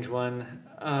strange one.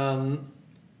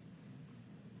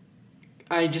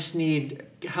 I just need.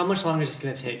 How much longer is this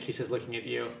going to take? He says, looking at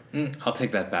you. I'll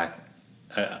take that back.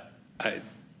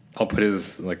 I'll put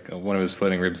his one of his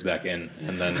floating ribs back in,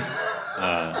 and then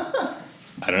I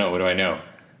don't know. What do I know?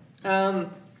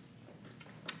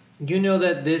 You know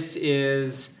that this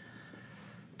is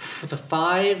the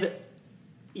 5.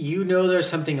 You know there's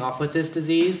something off with this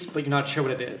disease, but you're not sure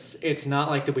what it is. It's not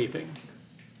like the weeping.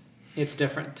 It's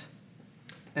different,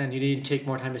 and you need to take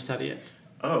more time to study it.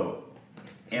 Oh,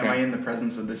 am I in the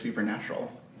presence of the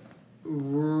supernatural?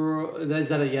 Is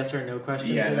that a yes or no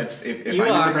question? Yeah, that's if You I'm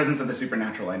in are. the presence of the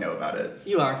supernatural, I know about it.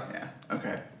 You are. Yeah.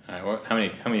 Okay. All right, well, how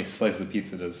many slices of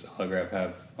pizza does Holograph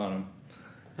have on him?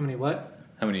 How many what?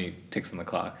 How many ticks on the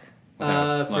clock? What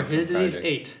kind of For long-term his disease, project?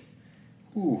 8.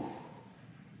 Ooh.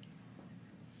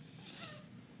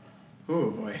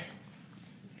 Oh boy.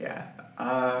 Yeah.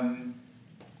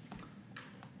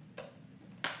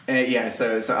 Yeah.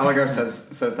 So Alograph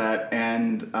says that,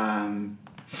 and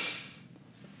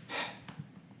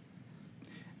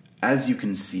as you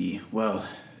can see, well,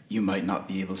 you might not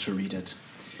be able to read it.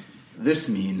 This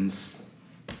means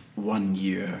 1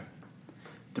 year,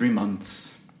 3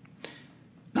 months,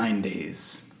 9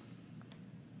 days.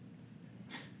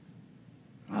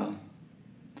 Well,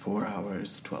 4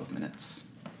 hours, 12 minutes.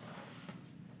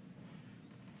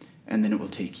 And then it will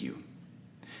take you.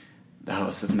 The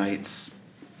House of Knights,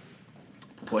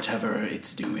 whatever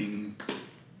it's doing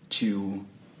to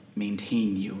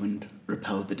maintain you and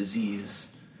repel the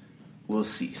disease, will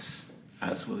cease,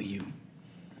 as will you,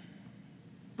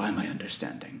 by my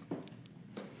understanding.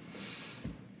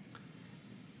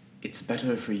 It's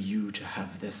better for you to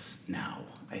have this now,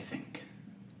 I think.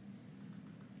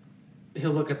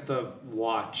 He'll look at the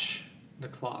watch, the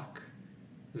clock.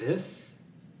 This?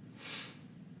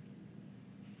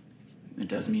 It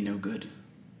does me no good.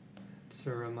 It's a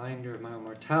reminder of my own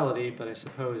mortality, but I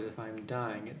suppose if I'm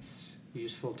dying, it's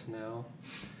useful to know.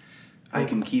 I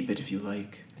can keep it if you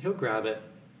like. He'll grab it.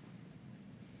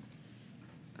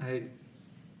 I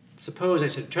suppose I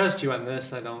should trust you on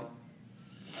this.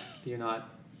 You're not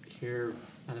here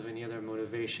out of any other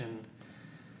motivation.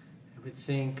 I would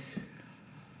think,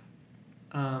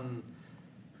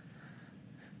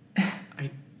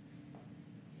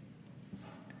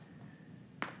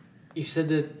 you said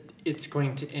that it's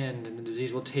going to end and the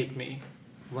disease will take me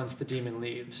once the demon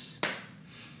leaves.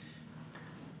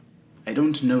 I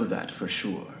don't know that for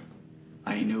sure.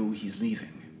 I know he's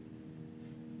leaving.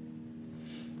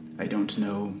 I don't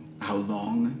know how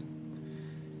long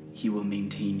he will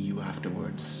maintain you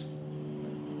afterwards.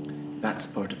 That's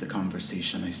part of the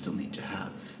conversation I still need to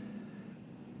have.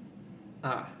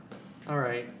 All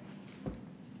right.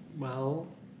 Well,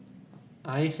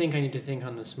 I think I need to think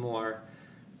on this more.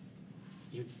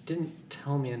 You didn't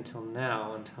tell me until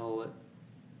now, until it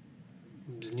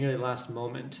was near the last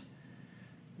moment.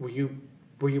 Were you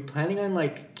planning on,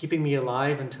 like, keeping me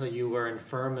alive until you were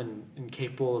infirm and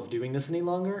incapable of doing this any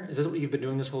longer? Is this what you've been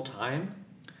doing this whole time?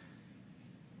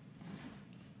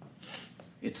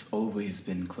 It's always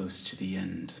been close to the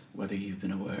end, whether you've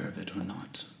been aware of it or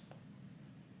not.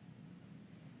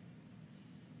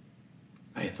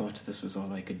 I thought this was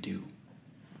all I could do.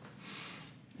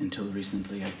 Until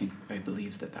recently, I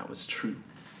believed that was true.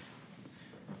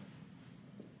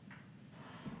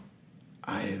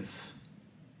 I've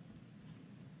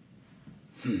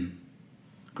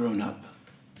grown up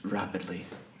rapidly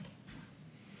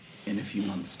in a few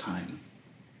months' time.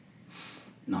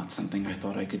 Not something I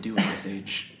thought I could do at this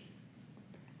age.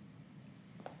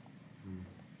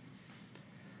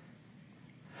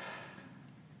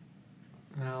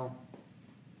 Well,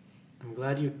 I'm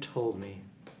glad you told me,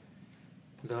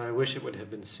 though I wish it would have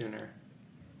been sooner.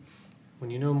 When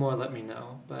you know more, let me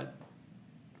know, but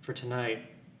for tonight,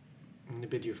 I'm going to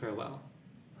bid you farewell.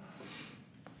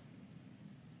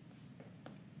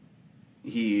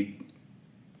 He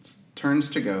turns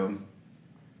to go,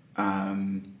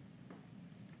 and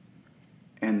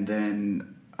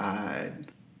then,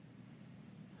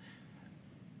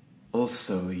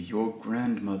 also, your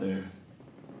grandmother...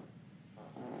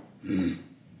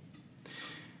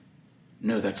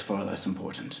 No, that's far less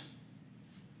important.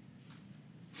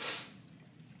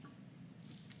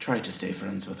 Try to stay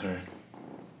friends with her,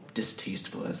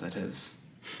 distasteful as that is,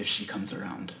 if she comes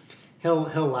around. He'll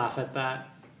laugh at that.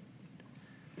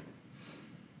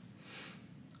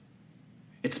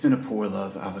 It's been a poor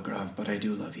love, Aligrav, but I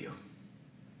do love you.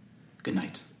 Good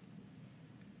night.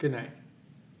 Good night.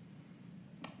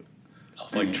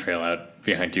 I'll trail out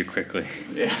behind you quickly.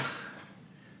 Yeah.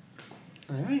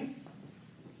 All right.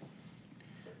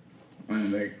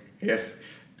 And yes,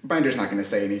 Binder's not going to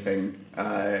say anything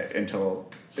until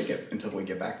we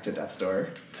get back to Death's Door.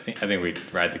 I think we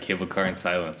ride the cable car in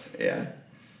silence. Yeah.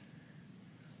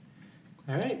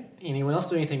 All right. Anyone else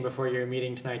do anything before your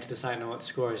meeting tonight to decide on what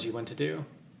scores you want to do?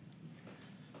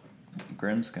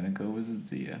 Grimm's gonna go visit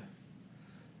Zia.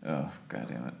 Oh, god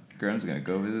damn it. Grimm's gonna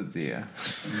go visit Zia.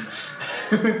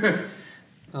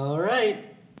 All right.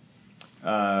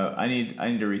 I need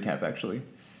to recap actually.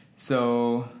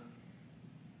 So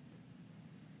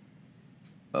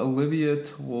Olivia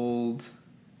told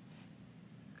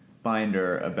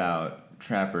Binder about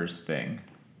Trapper's thing.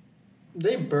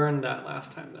 They burned that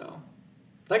last time, though.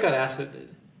 That got acided.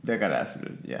 That got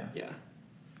acided, yeah. Yeah.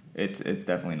 It's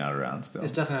definitely not around still.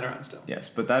 It's definitely not around still. Yes,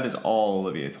 but that is all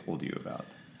Olivia told you about.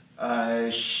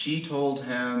 She told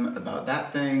him about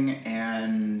that thing,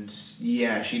 and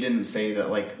yeah, she didn't say that,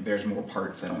 like, there's more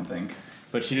parts, I don't think.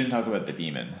 But she didn't talk about the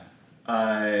demon.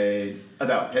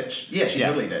 About Pitch? Yeah, she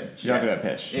totally did. She talked about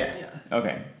Pitch. Yeah.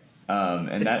 Okay.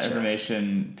 And that Pitcha.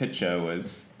 information, Pitcha,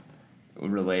 was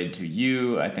relayed to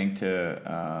you, I think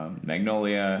to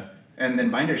Magnolia. And then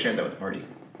Binder shared that with the party.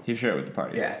 He shared it with the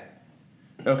party. Yeah.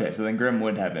 Okay, so then Grimm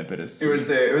would have impetus. It was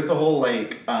the whole,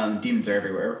 like, demons are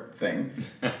everywhere thing.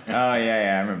 Oh,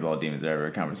 yeah, I remember the whole Demons Are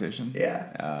Everywhere conversation.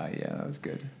 Yeah. Yeah, that was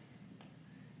good.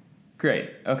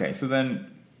 Great. Okay, so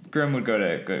then Grimm would go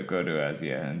to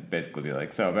Azia and basically be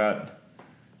like, so about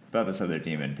this other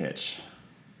demon Pitch.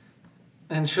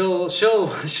 And she'll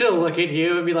look at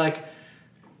you and be like,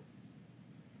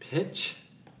 Pitch?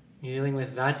 You dealing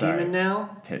with that Sorry. demon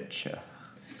now? Pitcha.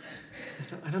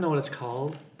 I don't know what it's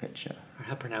called. Pitcha. Or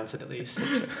how to pronounce it, at least.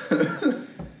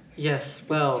 Yes,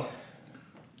 well,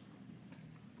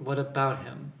 what about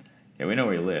him? Yeah, we know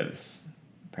where he lives,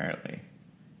 apparently.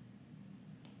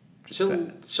 Just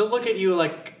She'll look at you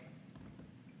like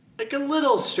a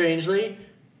little strangely.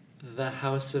 The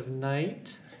House of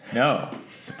Night? No,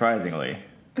 surprisingly.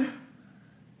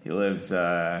 He lives,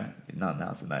 not in the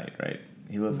House of Night, right?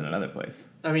 He lives in another place.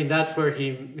 I mean, that's where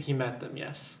he met them.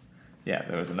 Yes. Yeah,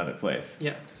 there was another place.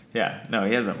 Yeah. Yeah, no,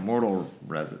 he has a mortal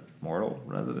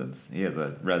residence. He has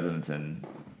a residence in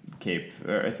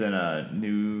it's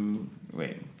in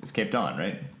it's Cape Dawn,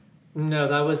 right? No,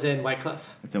 that was in Whitecliff.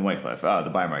 It's in Whitecliff. Oh, the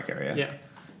Bymark area. Yeah.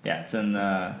 Yeah, it's in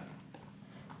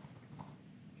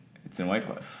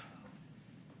Whitecliff.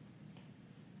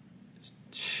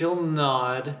 She'll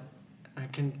nod. I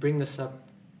can bring this up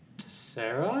to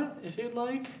Sarah if you'd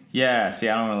like. Yeah, see,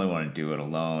 I don't really want to do it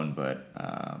alone, but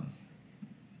I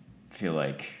feel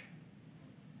like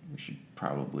we should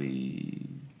probably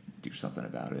do something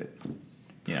about it.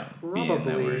 You know, being that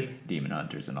we're Probably. demon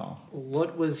hunters and all.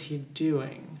 What was he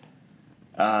doing?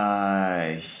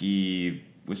 He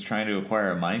was trying to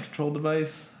acquire a mind control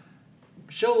device.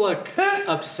 She'll look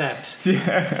upset.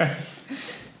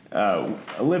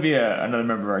 Olivia, another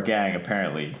member of our gang,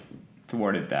 apparently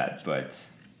thwarted that, but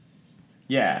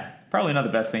yeah, probably not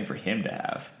the best thing for him to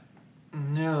have.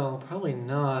 No, probably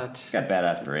not. He's got bad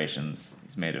aspirations.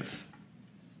 He's made of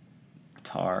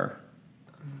tar.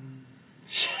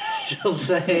 She'll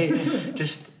say,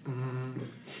 just.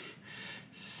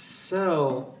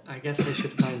 So, I guess I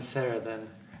should find Sarah then.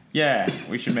 Yeah,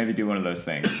 we should maybe do one of those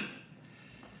things.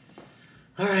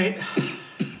 All right.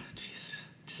 Jeez,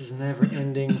 this is never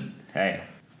ending. Hey,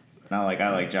 it's not like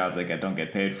I like jobs I don't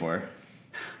get paid for.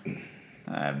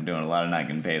 I've been doing a lot of not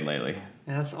getting paid lately.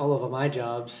 That's all of my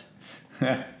jobs.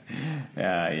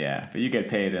 Yeah, but you get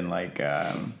paid in like,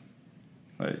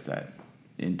 what is that?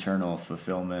 Internal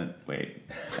fulfillment. Wait.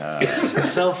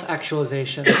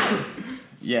 Self-actualization.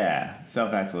 Yeah,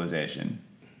 self-actualization.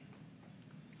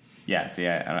 Yeah, see,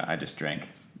 I just drank.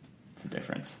 It's a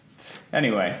difference.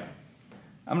 Anyway,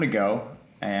 I'm gonna go,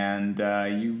 and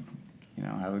you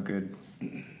know, have a good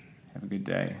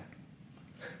day.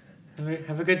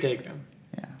 Have a good day, Grim.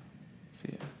 Yeah,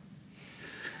 see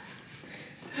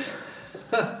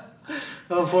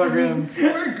Oh, ya. poor Grim.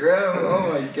 Poor Grim.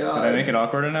 Oh my god. Did I make it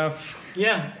awkward enough?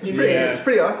 Yeah. It's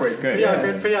pretty awkward. Good. Pretty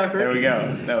awkward. Pretty awkward. There we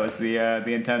go. That was the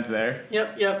intent there.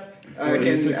 Yep.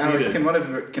 Alex, can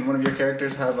one of your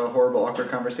characters have a horrible, awkward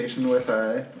conversation with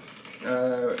an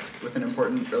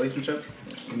important relationship?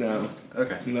 No.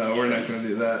 Okay. No, we're not going to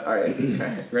do that. All right.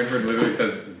 Okay. Renford literally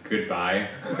says goodbye.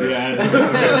 Yeah. To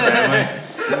his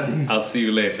family. I'll see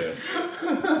you later.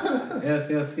 Yes,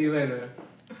 see you later,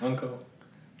 Uncle.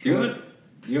 Do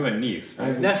you have a niece,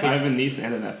 right? Nephew. I have a niece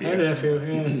and a nephew. I nephew.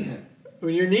 Yeah.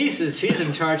 When your niece she's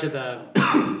in charge of the.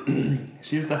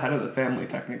 She's the head of the family,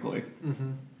 technically.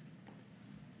 Mm-hmm.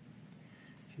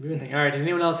 All right. Does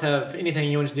anyone else have anything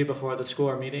you want to do before the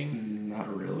score meeting? Not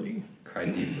really. Cry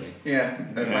deeply. Yeah,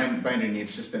 Binder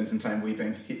needs to spend some time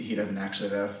weeping. He doesn't actually,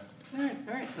 though. All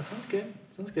right. That sounds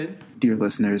good. Dear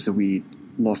listeners, we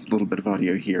lost a little bit of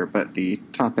audio here, but the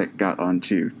topic got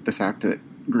onto the fact that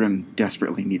Grim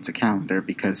desperately needs a calendar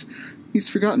because he's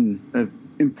forgotten an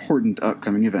important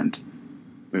upcoming event.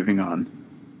 Moving on.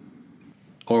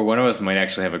 Or one of us might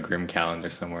actually have a Grim calendar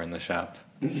somewhere in the shop.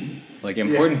 Like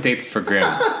important dates for Grim.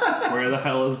 Where the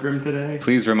hell is Grim today?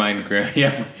 Please remind Grim.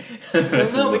 Yeah.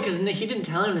 Well, no, because he didn't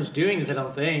tell him he was doing this. I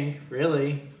don't think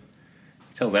really.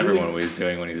 He tells everyone what he's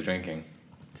doing when he's drinking.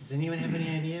 Does anyone have any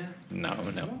idea? No,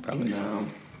 probably so. No.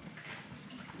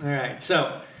 All right.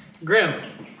 So, Grim.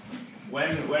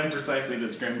 When precisely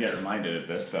does Grim get reminded of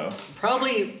this, though?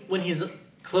 Probably when he's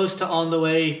close to on the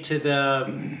way to the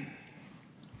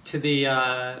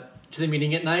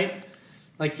meeting at night.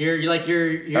 You're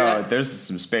There's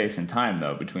some space and time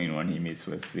though between when he meets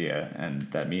with Zia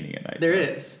and that meeting at night. There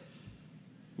is.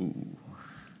 Ooh.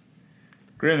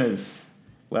 Grim is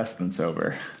less than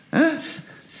sober. All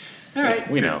right.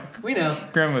 We know.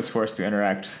 Grim was forced to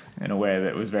interact in a way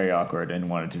that was very awkward and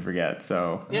wanted to forget,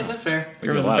 so Yeah, that's fair.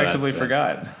 Grim was a lot of that effectively today.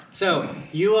 forgot. So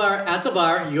you are at the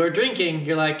bar. You're drinking.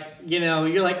 You're like,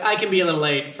 I can be a little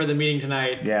late for the meeting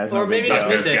tonight. Yeah, it's or no big maybe deal.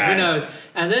 dismiss it. Who Guys. knows?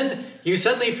 And then you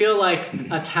suddenly feel like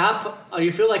a tap.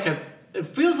 You feel like it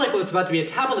feels like it's about to be a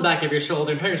tap on the back of your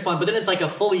shoulder and trying to respond, but then it's like a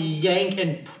full yank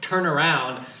and turn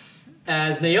around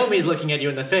as Naomi's looking at you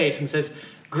in the face and says,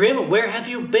 Grim, where have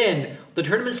you been? The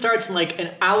tournament starts in like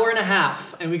an hour and a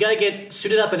half, and we gotta get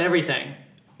suited up and everything.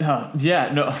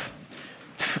 Yeah, no.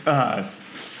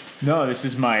 No, this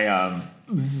is my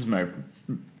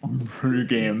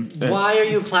game. Why are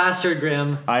you plastered,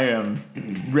 Grim? I am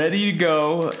ready to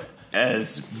go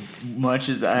as much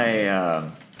as I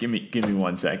give me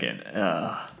 1 second.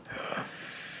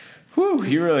 Whew,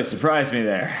 you really surprised me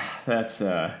there. That's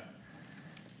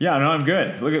yeah, no, I'm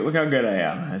good. Look how good I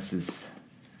am.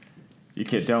 You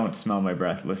kid, don't smell my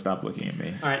breath. Stop looking at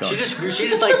me. All right, Don't. she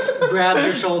just like grabs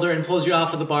your shoulder and pulls you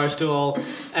off of the bar stool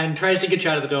and tries to get you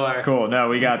out of the door. Cool. No,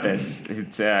 we got this.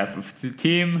 It's the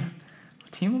team.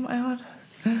 What team am I on?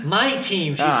 My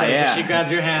team, she Ah, says yeah. as she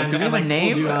grabs your hand Do we and have a like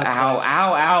pulls name? you Ow! outside.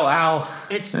 Ow! Ow!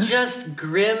 It's just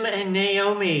Grim and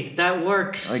Naomi. That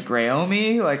works. Like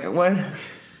Grayomi? Like what?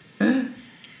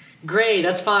 Gray,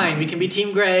 that's fine. We can be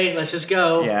Team Gray. Let's just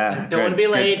go. Yeah. Don't want to be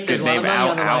late. Good There's a lot name. of money Ow!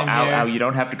 on the Ow! line Ow! here. Ow! You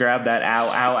don't have to grab that. Ow!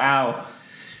 Ow! Ow!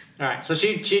 All right, so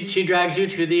she drags you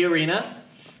to the arena.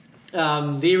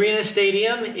 The arena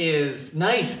stadium is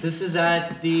nice. This is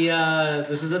at the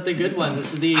good one.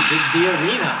 This is the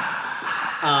arena.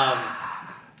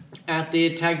 At the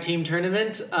tag team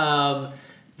tournament,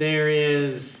 there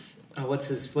is what's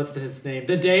his name?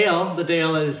 The Dale. The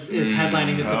Dale is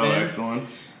headlining this Oh, event. excellent.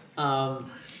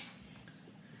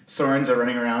 Sorens are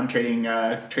running around trading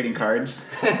cards.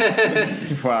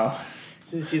 Wow.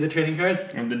 So you see the trading cards.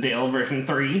 And the Dale version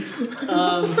 3. Who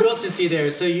else do you see there?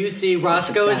 So you see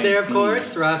Roscoe is there, of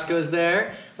course. Roscoe is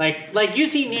there. Like you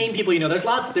see name people. You know,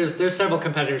 there's several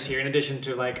competitors here in addition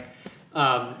to like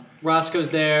Roscoe's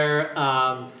there.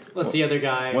 What's the other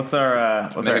guy? What's our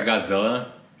Mega Godzilla.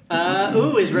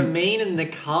 Is Remain and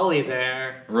Nikali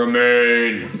there?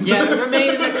 Remain. Yeah,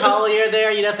 Remain and Nikali are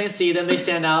there. You definitely see them. They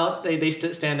stand out. They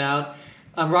stand out.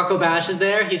 Rocco Bash is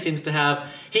there. He seems to have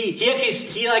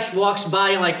he like walks by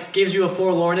and like gives you a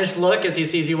forlornish look as he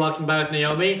sees you walking by with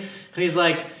Naomi. And he's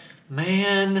like,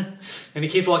 man, and he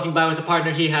keeps walking by with a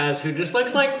partner he has who just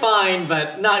looks like fine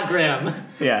but not Grim.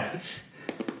 Yeah.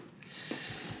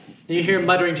 You hear him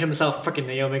muttering to himself, "Frickin'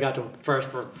 Naomi got to him first."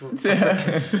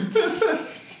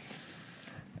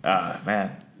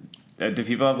 Man. Do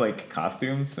people have like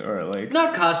costumes or like?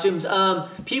 Not costumes.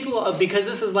 People, because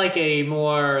this is like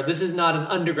this is not an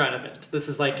underground event. This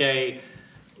is like a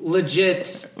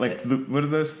legit. Like what are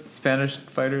those Spanish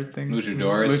fighter things?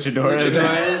 Luchadores. Luchadores.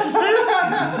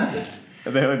 Are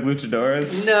they like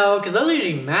luchadores? No, because those are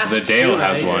usually masked. The Dale too,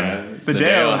 has right? one. The The Dale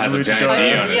Dale is has a a giant luchador.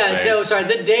 D on his Yeah, face. so sorry.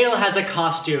 The Dale has a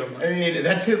costume. I mean,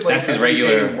 that's his That's his everyday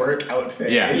regular- work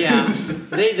outfit. Yeah. Yeah,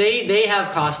 they have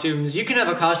costumes. You can have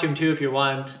a costume too if you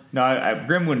want. No,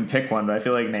 Grim wouldn't pick one, but I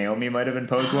feel like Naomi might have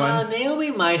imposed one. Naomi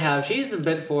might have. She's a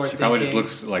bit forward. She probably just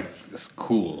looks like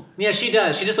cool. Yeah, she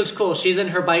does. She just looks cool. She's in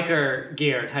her biker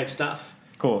gear type stuff.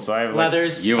 Cool. So I have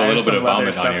Leathers. You have a little bit of vomit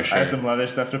on stuff. your I have shirt. some leather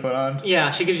stuff to put on.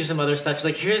 Yeah, she gives you some other stuff. She's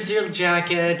like, here's your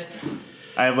jacket.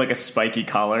 I have like a spiky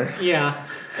collar. Yeah.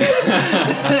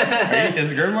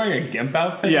 Is Grim wearing a GIMP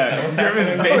outfit? Yeah, Grim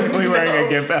is basically wearing a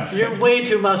gimp outfit. You're way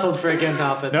too muscled for a gimp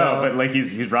outfit, No, though. but like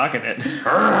he's rocking it.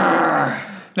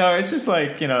 No, it's just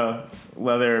like,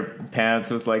 leather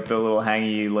pants with like the little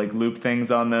hangy like loop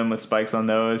things on them with spikes on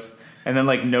those, and then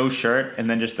like no shirt, and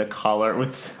then just a collar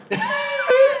with.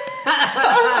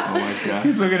 Oh my god.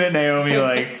 He's looking at Naomi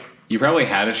like, You probably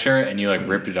had a shirt and you like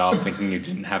ripped it off thinking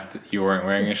you weren't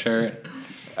wearing a shirt.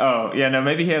 oh yeah, no,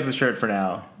 maybe he has a shirt for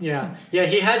now. Yeah. Yeah,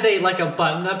 he has a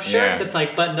button-up shirt Yeah. that's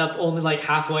like buttoned up only like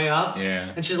halfway up.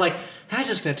 Yeah. And she's like, that's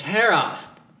just gonna tear off.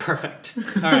 Perfect.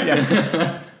 All right.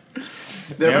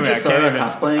 They're a bunch Naomi, of Sora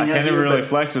cosplaying I as can't you, even really but-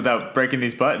 flex without breaking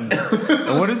these buttons.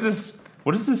 And what is this?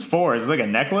 What is this for? Is it like a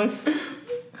necklace?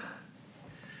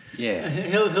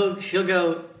 Yeah. She'll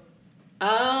go,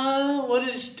 what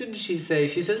did she say?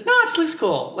 She says, no, it just looks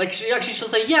cool. Like she'll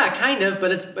say, yeah, kind of,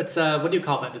 but it's what do you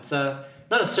call that? It's not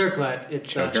a circlet,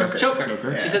 it's a Choker.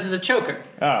 choker. She says it's a choker.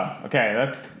 Oh, okay.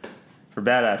 That for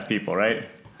badass people, right?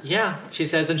 Yeah, she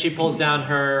says, and she pulls down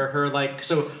her like,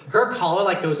 so her collar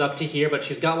like goes up to here, but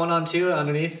she's got one on too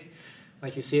underneath.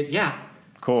 Like you see it, yeah.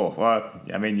 Cool. Well,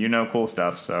 I mean, cool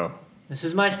stuff, so This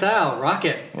is my style, rock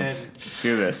it, let's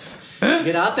do this. and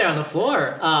get out there on the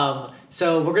floor.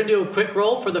 So we're gonna do a quick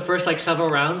roll for the first like several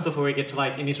rounds before we get to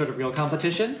like any sort of real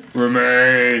competition.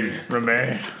 Remain.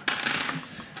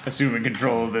 Assuming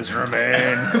control of this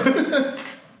remain.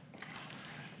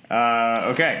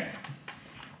 Okay.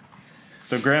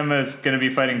 So Grim is going to be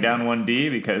fighting down 1D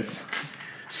because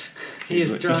He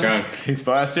is drunk. he's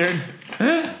plastered.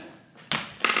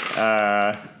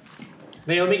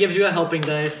 Naomi gives you a helping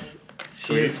dice.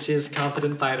 Sweet. She's a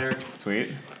competent fighter. Sweet.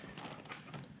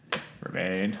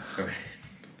 Remain.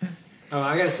 Oh,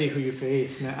 I gotta see who you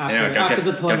face now. I know, don't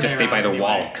just stay by the anyway.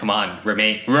 wall. Come on,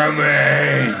 remain.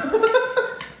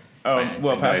 Oh,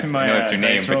 well, pass me my I know it's your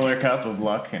name, dice but- roller cup of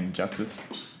luck and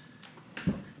justice.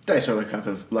 Dice roller cup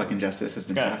of luck and justice has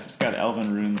been It's cast. got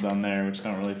elven runes on there, which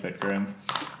don't really fit Grim.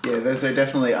 Yeah, those are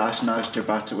definitely Ashnaj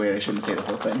Jabbat. Wait, I shouldn't say the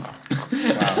whole thing.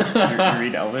 Wow. You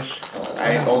read Elvish?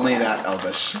 I only that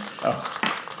Elvish.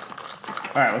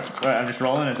 All right, I'm just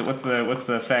rolling. Is it what's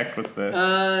the effect? What's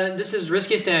the? This is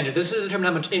risky standard. This is determine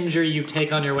how much injury you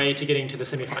take on your way to getting to the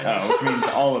semifinals. Oh, which means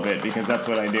all of it because that's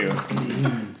what I do.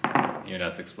 Your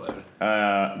nuts explode.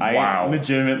 I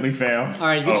legitimately fail. All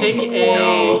right,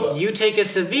 you take a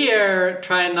severe.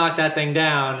 Try and knock that thing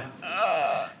down.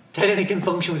 Technically, can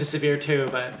function with a severe too,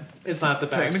 but it's not the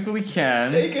best. Technically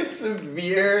can. Take a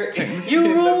severe.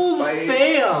 You rolled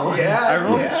fail. Yeah, I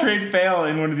rolled straight fail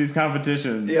in one of these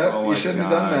competitions. Yep, Oh you my shouldn't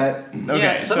God. have done that. Okay,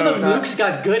 Yeah, some so of the mooks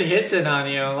got good hits in on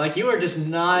you. Like you were just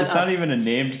not. it's not even a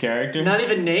named character. not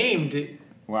even named.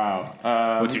 Wow.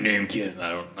 What's your name, kid? I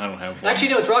don't have one. Actually,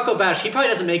 no, it's Rocco Bash. He probably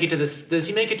doesn't make it to this. Does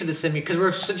he make it to the semi? Because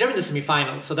we're jumping to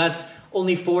semifinals, so that's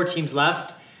only 4 teams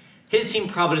left. His team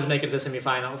probably doesn't make it to the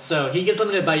semifinals, so he gets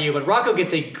limited by you. But Rocco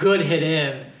gets a good hit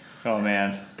in. Oh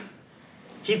man.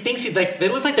 He thinks he's like. It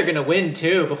looks like they're gonna win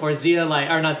too before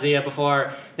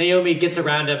before Naomi gets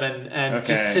around him and Okay.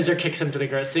 just scissor kicks him to the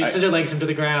ground. Scissor legs him to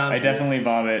the ground. I definitely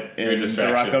vomit You're a in the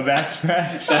distraction. Rocco Batch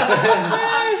match.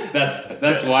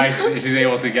 That's why she's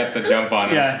able to get the jump on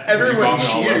him. Yeah. Everyone vomit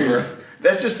all cheers.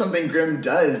 That's just something Grim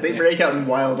does. They break out in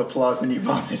wild applause and you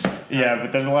vomit. Yeah,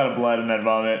 but there's a lot of blood in that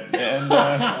vomit. And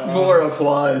More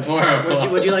applause.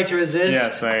 Would you like to resist?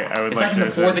 yes, I would It's like like to the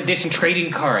 4th resist. edition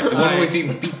trading card. The one Alright. where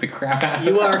he beat the crap out of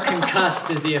You are concussed.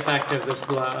 Is the effect of this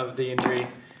of the injury?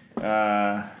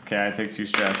 Okay, I take 2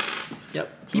 stress.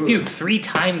 Yep. He puked 3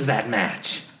 times that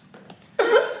match. All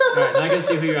right, now I gotta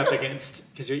see who you're up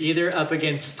against because you're either up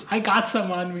against I got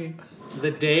some on me.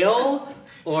 the Dale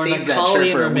or Save that Macaulay shirt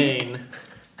and for a Remain.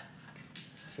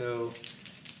 So,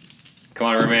 Come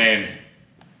on, Remain.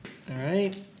 all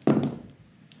right.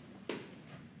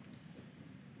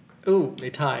 Ooh, they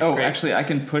tie. Oh, Great. actually, I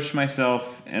can push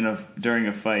myself during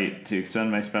a fight to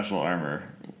expend my special armor.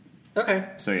 Okay.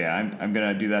 So yeah, I'm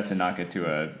gonna do that to knock it to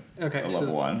a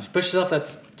level 1. Push yourself.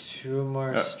 That's 2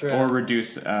 more stress. Or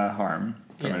reduce harm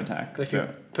from an attack. If So, you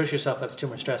push yourself, that's 2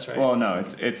 more stress, right? well, no,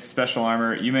 it's special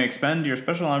armor. You may expend your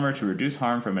special armor to reduce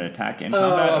harm from an attack in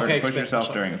combat, or okay, to push expend yourself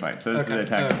special. during a fight. So this Okay,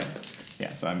 is an attack. okay. Yeah,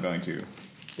 so I'm going to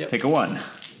Yep. take a 1.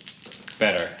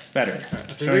 Better. Better.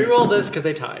 So reroll this because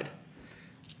they tied.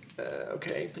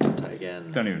 Okay, please tie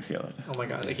again. Don't even feel it. Oh my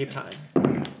god, they keep tying.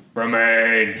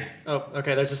 Remain. Oh,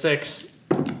 okay, there's a 6.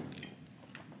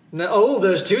 No,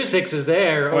 there's 2 6s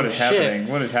there. What oh, is shit. happening?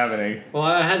 What is happening? Well,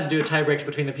 I had to do a tie breaks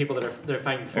between the people that they're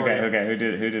fighting for. Okay, you.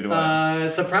 okay. Who did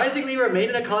what? Surprisingly, Remain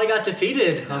and Akali got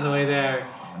defeated on the way there.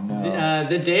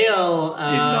 The Dale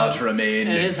Did not remain.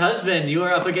 and his husband, you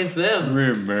are up against them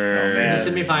in Man. the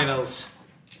semifinals.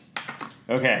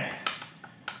 Okay.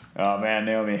 Oh man,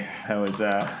 Naomi, that was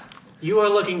You are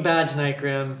looking bad tonight,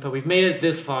 Grim, but we've made it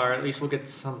this far. At least we'll get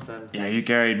something. yeah, you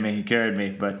carried me,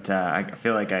 but I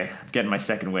feel like I'm getting my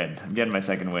second wind. I'm getting my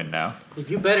second wind now.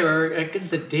 You better against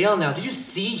the Dale now. Did you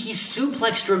see? He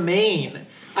suplexed Remain.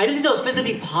 I didn't think that was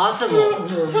physically possible.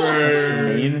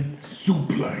 Mean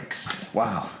suplex.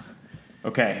 Wow.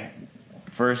 Okay.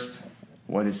 First,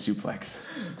 what is suplex?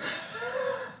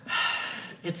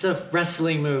 It's a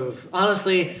wrestling move.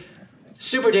 Honestly,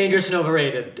 super dangerous and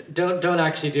overrated. Don't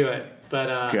actually do it.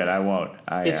 But Good, I won't.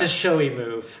 it's a showy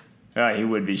move. He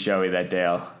would be showy, that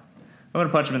Dale. I'm gonna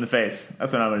punch him in the face.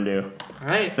 That's what I'm gonna do. All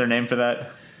right. Is there a name for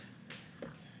that?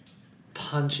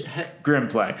 Punch.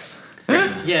 Grimplex.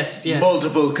 Yes.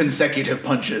 Multiple consecutive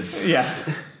punches. Yeah.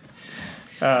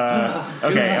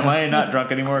 Okay, am I not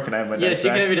drunk anymore? Can I have my Yes, dice you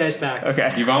back? can have your dice back.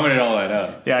 Okay. You vomited all that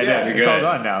up. Yeah, I Yeah, did. you're It's all good.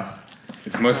 gone now.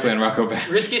 It's mostly on Rocco Bash.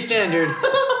 Risky standard.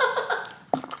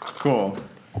 Cool.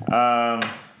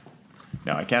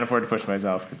 No, I can't afford to push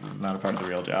myself because this is not a part of the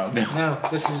real job. No,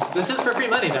 this is for free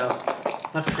money though.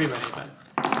 Not for free money,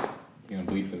 but You're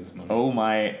gonna bleed for this money. Oh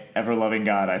my ever-loving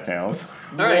God, I failed.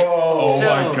 all right. Whoa.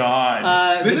 So,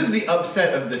 God. This is the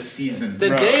upset of the season. the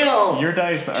Bro, Dale. Your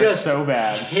dice are just so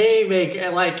bad.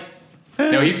 haymaker, like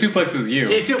No, he suplexes you.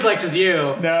 he suplexes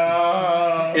you.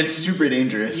 No. It's super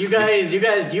dangerous. You guys,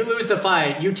 you lose the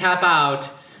fight. You tap out.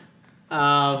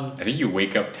 I think you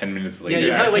wake up 10 minutes later. Yeah,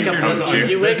 you probably wake after up. you come to.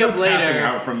 You wake up Tapping later.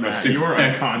 out from that. super You were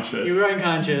fast. unconscious. You were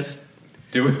unconscious.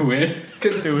 Do we win?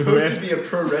 Because it's Do we supposed win? to be a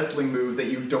pro wrestling move that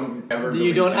you don't ever.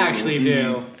 You don't actually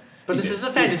do. But this is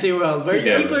a fantasy world where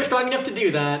Yeah. people are strong enough to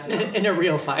do that in a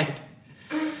real fight.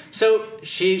 So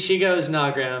she goes,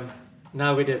 nah, Graham.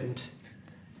 No, we didn't.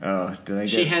 Oh, did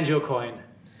She hands you a coin.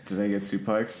 I get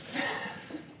suplex?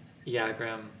 Yeah,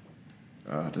 Graham.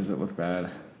 Oh, does it look bad?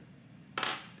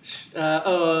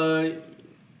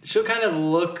 She'll kind of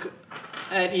look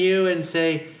at you and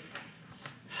say,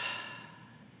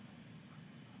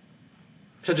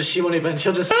 she'll just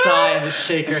sigh and just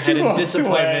shake her head in walks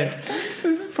disappointment.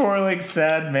 This poor, like,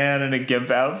 sad man in a gimp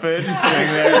outfit just sitting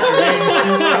there being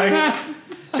suplexed.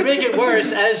 To make it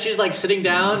worse, as she's like sitting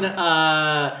down,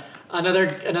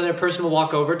 another person will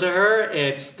walk over to her.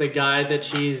 It's the guy that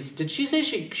she's. Did she say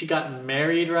she got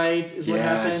married? Right? Is what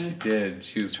happened? She did.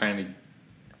 She was trying to.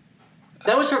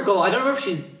 That was her goal. I don't remember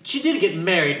if she did get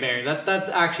married. That's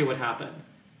actually what happened.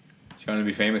 She wanted to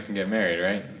be famous and get married,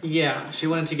 right? Yeah, she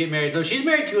wanted to get married. So she's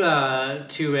married to a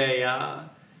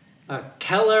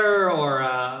Keller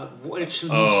or some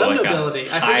like nobility.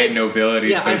 A high nobility.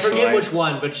 Yeah, I forget socialite. which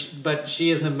one, but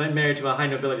she is married to a high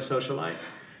nobility socialite.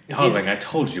 Darling, I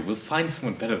told you, we'll find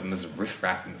someone better than this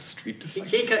riffraff in the street to fight.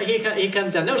 He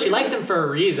comes down. No, she likes him for a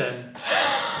reason.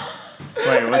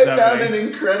 Wait, what's I found an happening?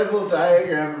 incredible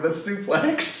diagram of a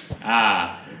suplex.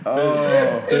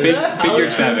 Oh. Is that Figure how to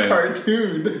 7.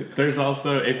 cartoon? There's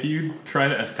also, if you try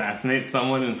to assassinate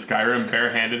someone in Skyrim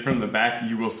barehanded from the back,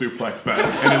 you will suplex them.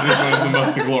 And it is one of the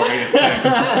most glorious things.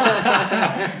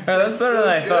 That's better than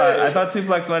I so thought. good. I thought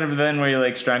suplex might have been where you,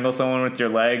 like, strangle someone with your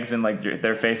legs and, like,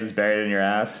 their face is buried in your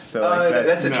ass. So, like,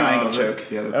 That's a No, triangle that's- choke.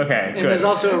 Yeah, that's Okay, And there's good.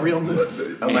 also a real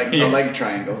move. A leg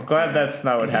triangle. Glad that's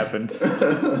not what happened.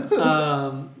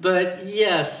 But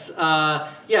yes, I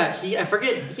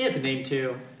forget. He has a name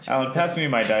too. Alan, pass me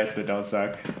my dice that don't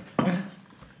suck.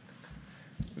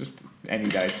 Just any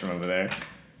dice from over there.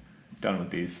 Done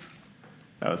with these.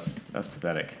 That was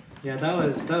pathetic. Yeah, that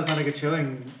was not a good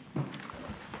showing.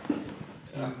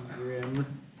 Grim.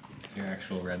 Your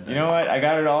actual red. You know what? I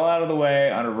got it all out of the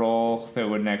way on a roll that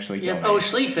wouldn't actually kill Yep. me. Oh,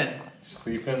 Schlieffen.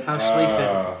 Sleeping. How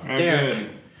Schlieffen. Derek.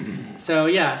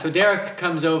 So Derek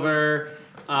comes over,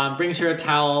 brings her a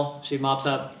towel. She mops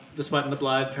up the sweat and the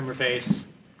blood from her face.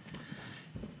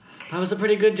 That was a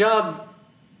pretty good job.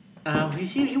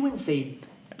 He wouldn't say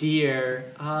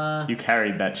dear. You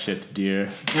carried that shit, dear.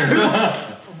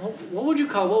 What would you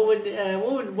call?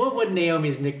 What would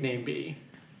Naomi's nickname be?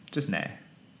 Just nay.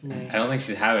 Nay. I don't think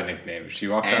she'd have a nickname. She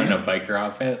walks around in a biker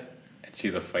outfit, and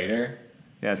she's a fighter.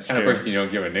 Yeah, it's Kind of true. person you don't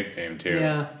give a nickname to.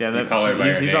 Yeah. Yeah, You call her by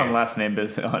her he's name. on last name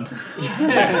on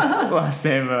last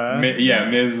name.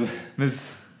 Ms.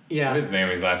 Ms. Yeah. What is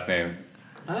Naomi's last name?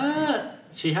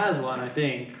 She has one, I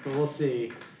think, but we'll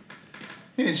see.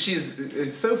 And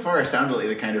she's so far soundly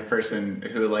the kind of person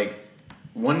who, like,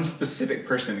 one specific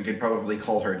person could probably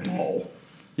call her doll.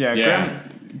 Yeah, Yeah,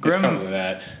 it's Grim probably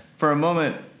that. for a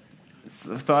moment,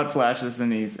 thought flashes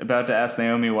and he's about to ask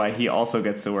Naomi why he also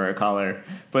gets to wear a collar,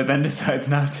 but then decides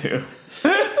not to.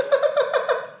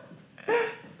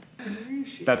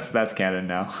 That's canon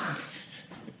now.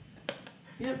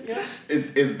 Yep.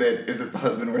 Is that the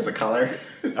husband wears a collar?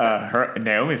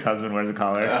 Naomi's husband wears a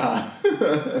collar.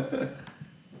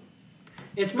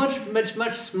 It's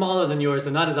much smaller than yours, so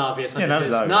not as obvious. Under not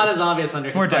his, as obvious. Not as obvious under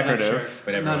It's his more button-up decorative, shirt.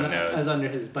 but everyone Not knows. as under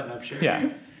his button-up shirt. Yeah,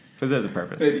 but there's a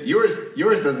purpose.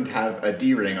 Yours doesn't have a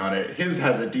D ring on it. His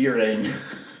has a D ring.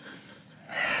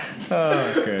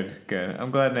 Oh, good.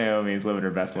 I'm glad Naomi's living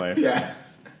her best life. Yeah.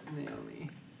 Naomi.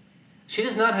 She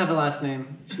does not have a last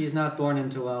name. She's not born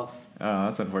into wealth. Oh,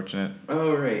 that's unfortunate.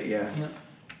 Oh right, yeah.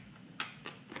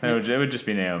 It would just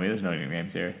be Naomi. There's no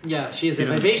nicknames here. Yeah, she is a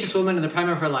vivacious woman in the prime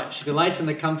of her life. She delights in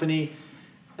the company.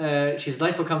 She's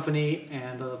delightful company,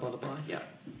 and blah, blah, blah, blah. Yeah.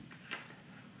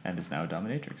 And is now a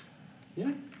dominatrix.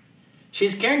 Yeah.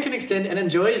 She's caring can extend and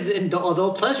enjoys the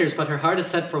adult pleasures, but her heart is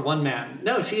set for one man.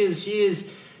 No, she is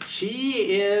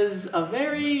a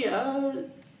very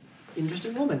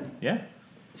interesting woman. Yeah.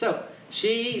 So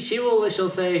she'll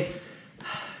say,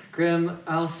 Grim,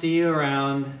 I'll see you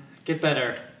around. Get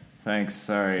better. Thanks.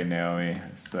 Sorry, Naomi.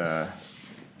 It's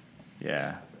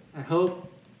yeah. I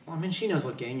hope. Well, I mean, she knows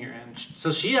what gang you're in,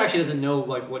 so she actually doesn't know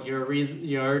like what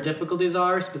your difficulties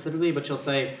are specifically. But she'll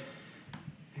say,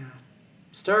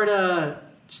 "Yeah,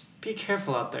 just be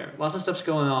careful out there. Lots of stuff's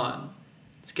going on.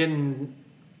 It's getting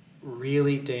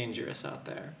really dangerous out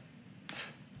there."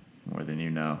 More than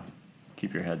you know.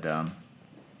 Keep your head down.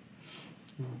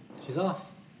 She's off.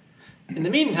 In the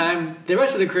meantime, the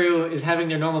rest of the crew is having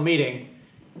their normal meeting.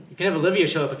 You can have Olivia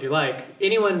show up if you like.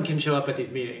 Anyone can show up at these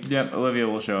meetings. Yep, Olivia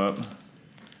will show up.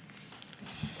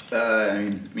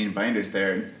 I mean, Binder's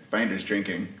there. Binder's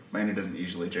drinking. Binder doesn't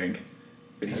usually drink,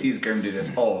 but he sees Grim do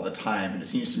this all the time, and it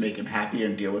seems to make him happy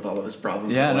and deal with all of his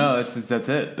problems. Yeah, at no, once. that's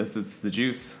it. It's the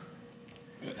juice.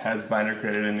 Has Binder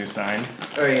created a new sign?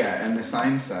 Oh yeah, and the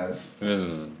sign says This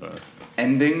was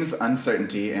endings,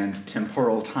 uncertainty, and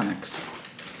temporal tonics.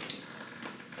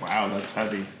 Wow, that's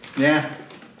heavy. Yeah,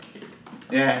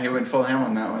 he went full ham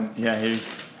on that one. Yeah,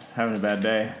 he's having a bad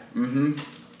day. Mm-hmm.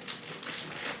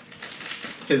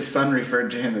 His son referred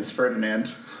to him as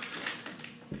Ferdinand.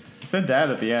 He said dad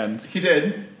at the end. He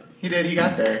did. He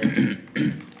got there.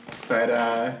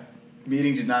 but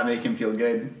meeting did not make him feel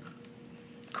good.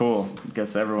 Cool.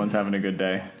 Guess everyone's having a good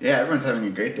day. Yeah, everyone's having a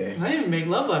great day. I didn't even make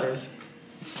love letters.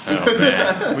 Oh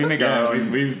man, we make our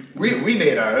own. We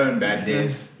made our own bad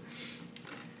days.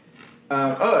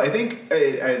 I think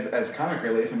as comic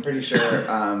relief, I'm pretty sure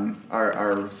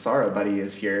our Sara buddy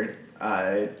is here.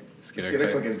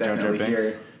 Skitterclick is definitely Jar Jar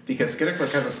Binks. here because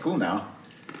Skitterclick has a school now.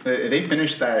 They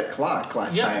finished that clock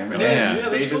last time. Yeah, and you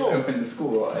have a they just school. opened the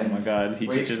school. Oh my god, he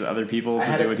teaches other people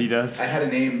to do what he does. I had a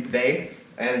name.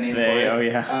 I had a name They, for it. oh,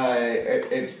 yeah.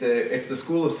 It's the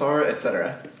School of Sara,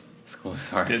 etc. School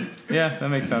sorry. Yeah, that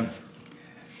makes sense.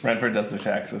 Renford does their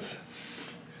taxes.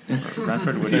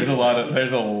 Renford would. There's a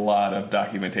lot of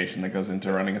documentation that goes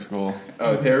into running a school.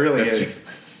 Oh, there really That's is.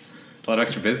 A lot of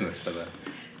extra business for that.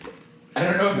 I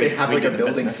don't know if they have we like a get the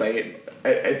building business. site.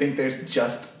 I think there's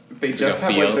just like have a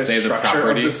like field, the they have the structure of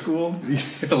property. the school,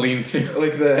 It's a lean-to.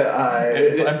 like the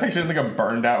I'm picturing like a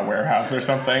burned out warehouse or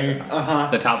something.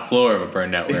 The top floor of a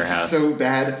burned-out warehouse. It's so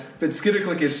bad. But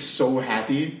Skitterclick is so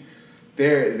happy.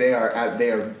 They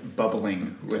are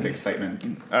bubbling with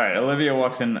excitement. All right, Olivia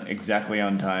walks in exactly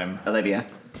on time. Olivia,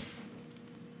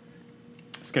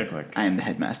 Skitterclick. I am the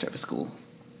headmaster of a school.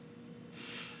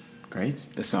 Great.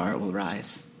 The Sara will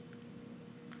rise.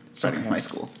 Starting with Okay. my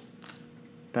school.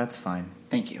 That's fine.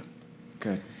 Thank you.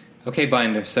 Good. Okay,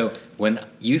 Binder, so when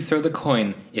you throw the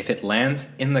coin, if it lands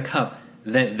in the cup,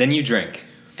 then you drink.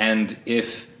 And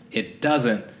if it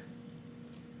doesn't,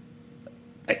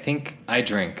 I think I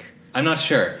drink. I'm not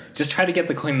sure. Just try to get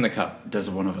the coin in the cup. Does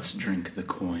one of us drink the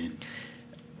coin?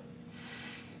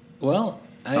 Well,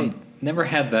 I never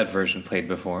had that version played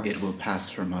before. It will pass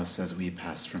from us as we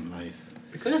pass from life.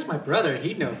 You could ask my brother;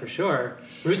 he'd know for sure.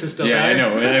 Bruce is still Yeah, I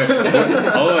there.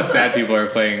 know. All of us sad people are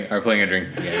playing a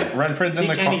drink game. Renford's in He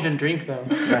the can't even drink though.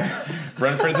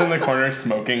 Renford's in the corner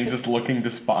smoking, just looking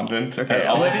despondent. Okay, at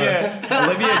all of this.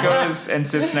 Olivia goes and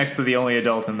sits next to the only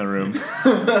adult in the room.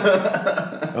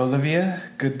 Olivia,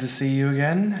 good to see you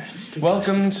again.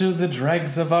 Welcome to the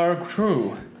dregs of our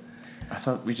crew. I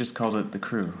thought we just called it the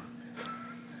crew.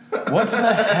 What the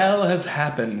hell has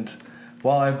happened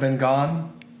while I've been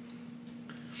gone?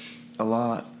 A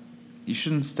lot. You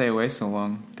shouldn't stay away so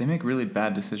long. They make really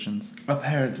bad decisions.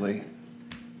 Apparently.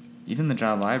 Even the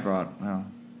job I brought, well,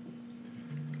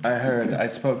 I heard. I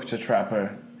spoke to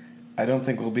Trapper. I don't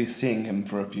think we'll be seeing him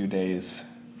for a few days.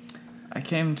 I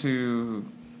came to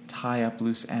tie up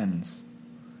loose ends.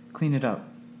 Clean it up.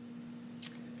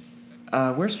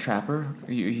 Where's Trapper?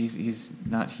 He's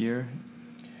not here.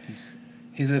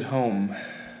 He's at home.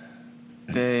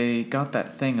 They got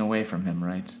that thing away from him,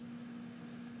 right?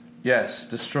 Yes,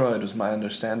 destroyed was my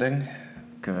understanding.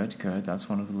 Good. That's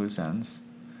one of the loose ends.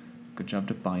 Good job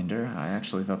to Binder. I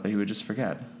actually thought that he would just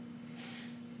forget.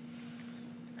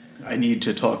 I need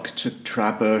to talk to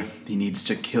Trapper. He needs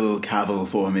to kill Cavil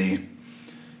for me.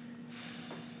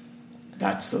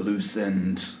 That's a loose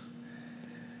end.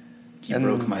 He And-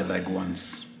 broke my leg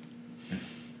once.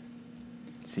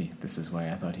 See, this is why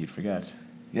I thought he'd forget.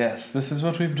 Yes, this is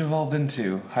what we've devolved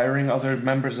into, hiring other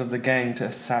members of the gang to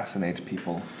assassinate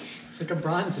people. It's like a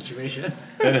Bronze situation.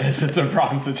 It is. It's a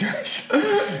bronze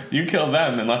situation. You kill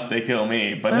them unless they kill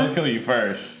me, but he'll kill you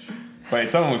first. Wait,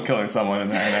 someone was killing someone in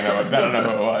there, and I don't know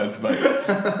who it was, but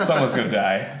someone's gonna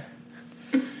die.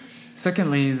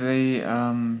 Secondly,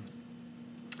 the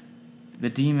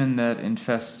demon that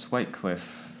infests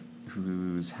Whitecliff,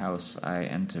 whose house I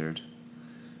entered,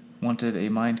 wanted a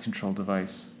mind control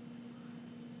device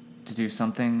to do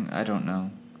something, I don't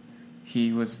know.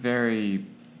 He was very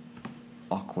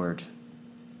awkward.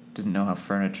 Didn't know how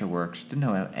furniture worked, didn't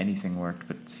know how anything worked,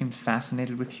 but seemed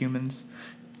fascinated with humans.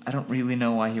 I don't really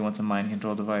know why he wants a mind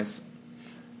control device.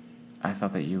 I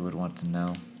thought that you would want to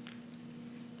know.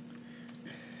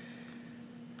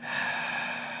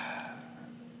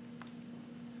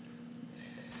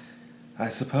 I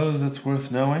suppose that's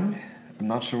worth knowing. I'm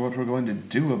not sure what we're going to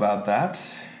do about that.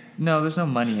 No, there's no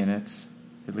money in it.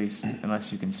 At least,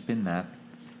 unless you can spin that.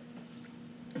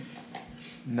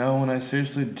 No, and I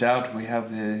seriously doubt we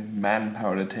have the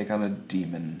manpower to take on a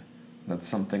demon. That's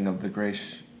something of the Grey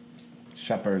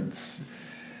Shepherd's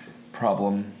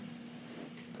problem.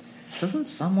 Doesn't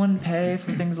someone pay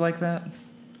for things like that?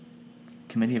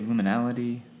 Committee of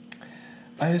Luminality?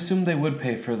 I assume they would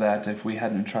pay for that if we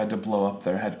hadn't tried to blow up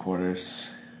their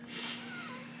headquarters.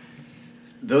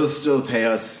 They'll still pay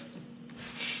us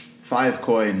 5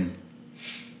 coin.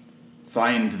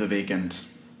 Find the vacant.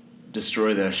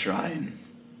 Destroy their shrine.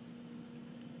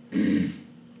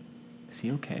 Is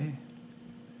he okay?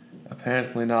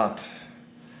 Apparently not.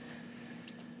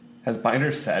 Has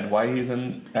Binder said why he's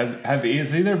in?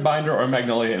 Is either Binder or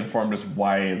Magnolia informed us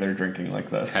why they're drinking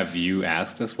like this? Have you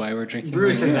asked us why we're drinking?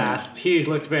 Bruce has asked. He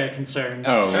looked very concerned.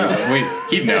 Oh, wait,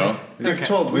 he'd know. We've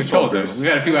told We've told him. Bruce. We've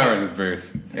got a few hours with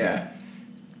Bruce. Yeah.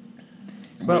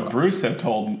 Well, Bruce have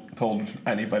told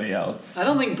anybody else. I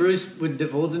don't think Bruce would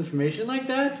divulge information like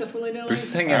that. Just really know. Bruce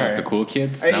is hanging out with the cool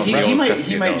kids. He not the old might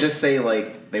crusty adults. just say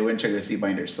like they went to go see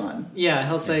Binder's son. Yeah,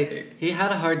 he'll say he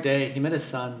had a hard day. He met his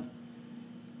son.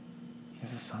 He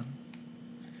has a son.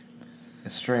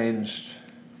 Estranged.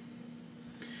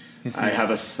 I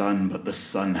have a son, but the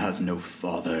son has no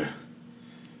father.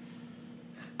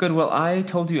 Good. Well, I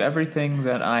told you everything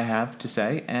that I have to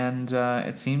say, and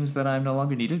it seems that I'm no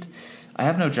longer needed. I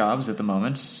have no jobs at the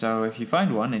moment, so if you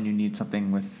find one and you need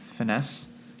something with finesse,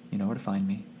 you know where to find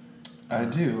me. I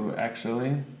do,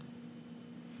 actually.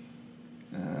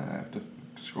 I have to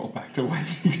scroll back to when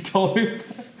you told me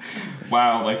that.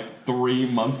 Wow, like 3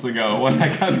 months ago when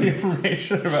I got the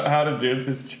information about how to do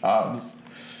these jobs.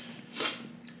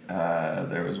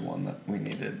 There was one that we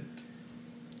needed.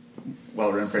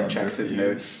 While Renfred checks his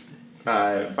notes,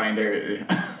 Binder...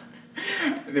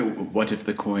 What if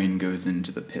the coin goes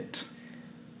into the pit?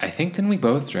 I think then we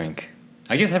both drink.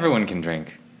 I guess everyone can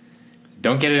drink.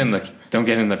 Don't get it in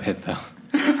the pit though.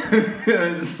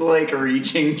 It's like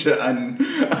reaching to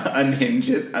unhinge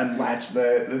it, unlatch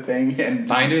the thing, and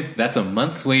Binder, that's a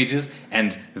month's wages,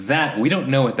 and that we don't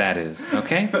know what that is.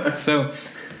 Okay, so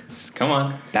come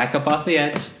on, back up off the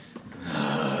edge.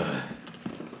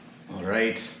 All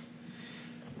right.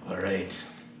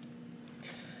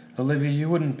 Olivia, you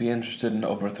wouldn't be interested in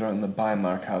overthrowing the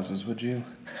Bymark houses, would you?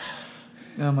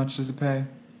 How much does it pay?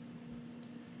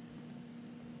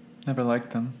 Never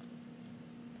liked them.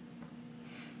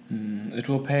 It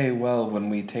will pay well when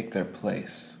we take their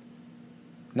place.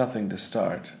 Nothing to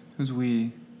start. Who's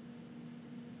we?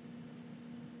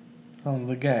 Oh,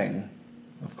 the gang,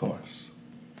 of course.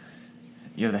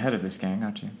 You're the head of this gang,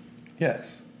 aren't you?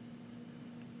 Yes.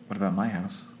 What about my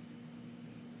house?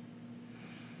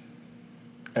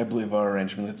 I believe our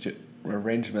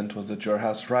arrangement was that your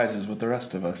house rises with the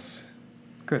rest of us.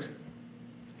 Good.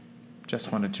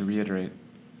 Just wanted to reiterate.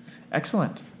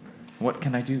 Excellent. What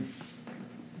can I do?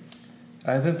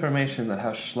 I have information that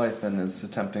House Schleifen is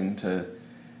attempting to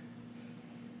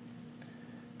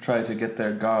try to get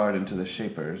their guard into the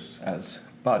Shapers as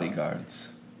bodyguards.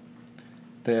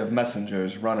 They have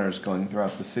messengers, runners going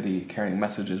throughout the city carrying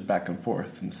messages back and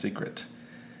forth in secret.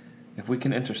 If we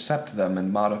can intercept them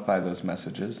and modify those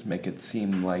messages, make it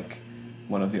seem like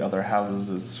one of the other houses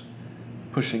is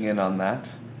pushing in on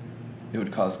that, it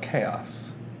would cause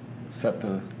chaos. Set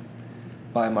the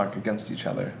Bymark against each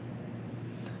other.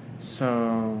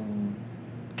 So,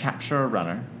 capture a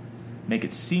runner, make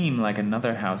it seem like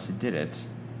another house did it,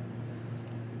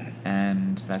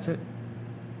 and that's it.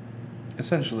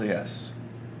 Essentially, yes.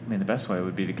 I mean, the best way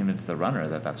would be to convince the runner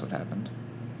that that's what happened.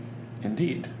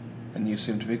 Indeed. And you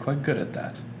seem to be quite good at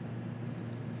that.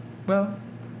 Well,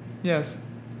 yes.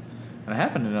 And I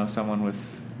happen to know someone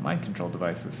with mind control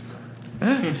devices.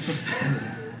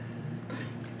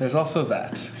 There's also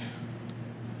that.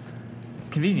 It's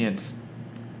convenient.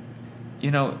 You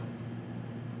know,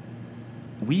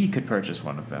 we could purchase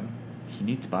one of them. He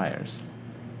needs buyers.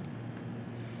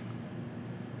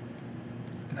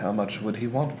 And how much would he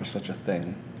want for such a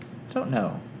thing? Don't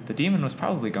know. The demon was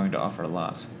probably going to offer a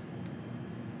lot.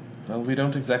 Well, we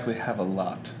don't exactly have a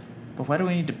lot. But why do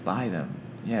we need to buy them?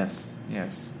 Yes.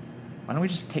 Why don't we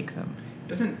just take them?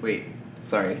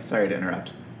 Sorry to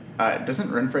interrupt. Doesn't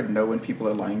Renfred know when people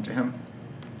are lying to him?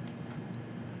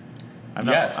 I'm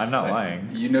not lying.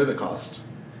 You know the cost.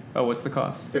 Oh, what's the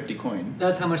cost? 50 coin.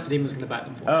 That's how much the demon was going to buy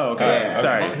them for. Oh, okay. Yeah.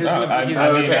 Sorry. Well, he was gonna- he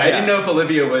was- Okay, I didn't know if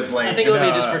Olivia was like... I think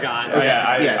Olivia just forgot. Okay.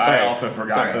 I also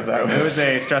forgot that It was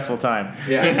a stressful time.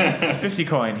 Yeah. 50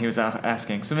 coin, he was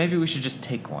asking. So maybe we should just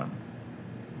take one.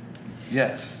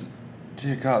 Yes.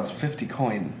 Dear gods, 50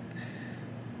 coin.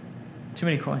 Too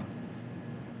many coin.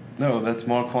 No, that's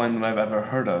more coin than I've ever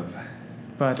heard of.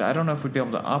 But I don't know if we'd be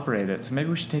able to operate it, so maybe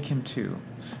we should take him too.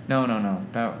 No.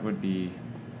 That would be...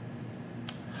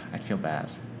 I'd feel bad.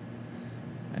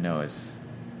 I know as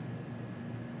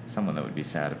someone that would be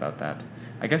sad about that.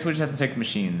 I guess we just have to take the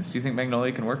machines. Do you think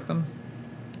Magnolia can work them?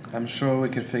 I'm sure we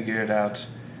could figure it out.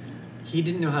 He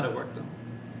didn't know how to work them.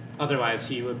 Otherwise,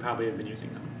 he would probably have been using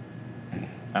them.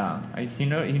 He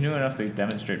knew enough to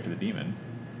demonstrate for the demon.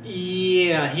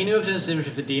 Yeah, he knew of to demonstrate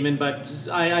for the demon, but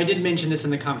I did mention this in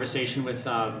the conversation with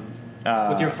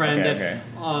your friend. Okay.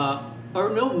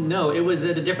 It was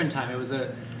at a different time. It was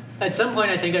at some point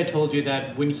I think I told you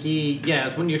that when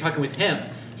when you're talking with him,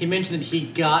 He mentioned that he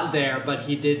got there, but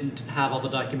he didn't have all the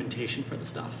documentation for the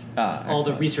stuff. Ah, all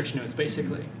the excellent. research notes,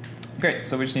 basically. Great,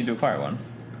 so we just need to acquire one.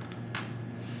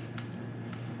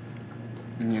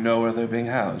 And you know where they're being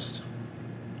housed.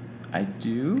 I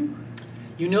do?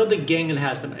 You know the gang that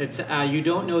has them. It's you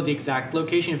don't know the exact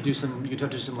location. You have to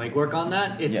do some legwork on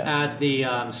that. It's Yes. at the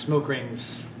Smoke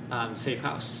Rings safe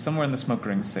house. Somewhere in the Smoke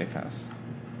Rings safe house.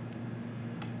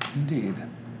 Indeed.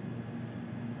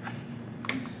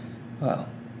 Well,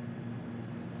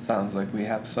 sounds like we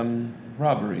have some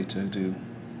robbery to do.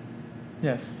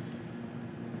 Yes.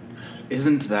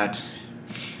 Isn't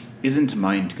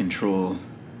mind control?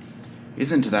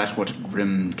 Isn't that what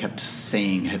Grimm kept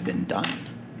saying had been done?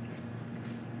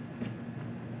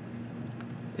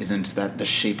 Isn't that the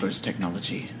Shaper's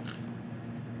technology?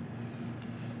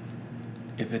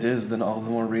 If it is, then all the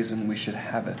more reason we should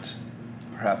have it.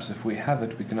 Perhaps if we have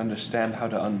it, we can understand how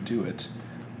to undo it.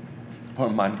 Or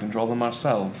mind control them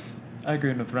ourselves. I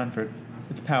agree with Renford.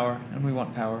 It's power, and we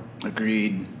want power.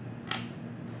 Agreed.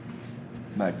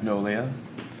 Magnolia.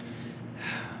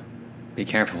 Be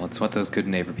careful. It's what those good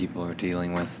neighbor people are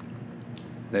dealing with.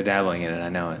 They're dabbling in it. I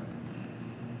know it.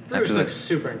 Bruce After the- looks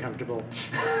super uncomfortable.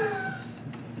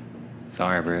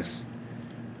 Sorry, Bruce.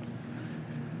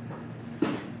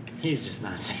 He's just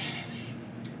not saying anything.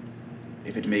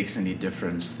 If it makes any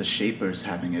difference, the Shaper's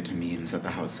having it means that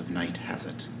the House of Night has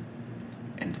it.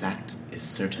 And that is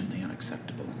certainly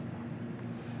unacceptable.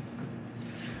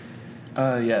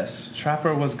 Yes.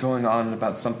 Trapper was going on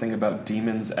about something about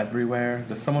demons everywhere.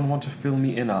 Does someone want to fill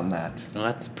me in on that? Well,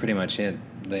 that's pretty much it.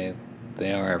 They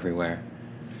are everywhere.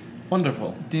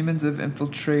 Wonderful. Demons have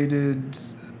infiltrated,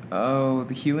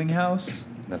 the healing house?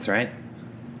 That's right.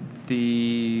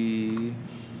 The...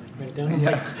 Write it down.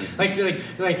 Yeah. Like.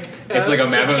 It's like a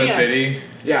map you of the can't. city.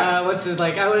 Yeah. What's it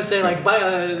like? I would say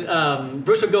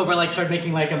Bruce would go over and start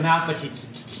making like a map, but he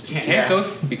can't. Can't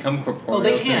ghosts become corporeal? Well,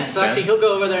 they to can't. an So actually, extent? he'll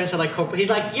go over there and start he's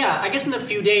like, yeah. I guess in the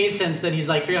few days since then, he's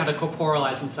figured out how to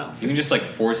corporalize himself. You can just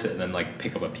force it and then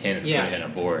pick up a pin and Yeah. put it in a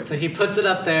board. So he puts it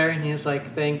up there, and he's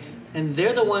thing. And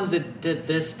they're the ones that did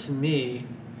this to me.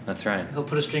 That's right. He'll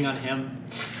put a string on him.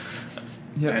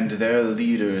 Yeah. And their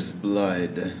leader's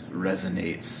blood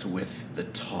resonates with the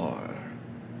tar.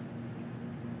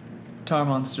 Tar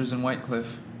monsters in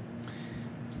Whitecliff.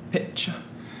 Pitch.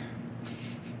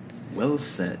 Well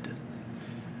said.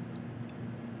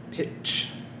 Pitch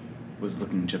was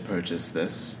looking to purchase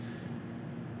this.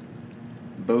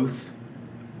 Both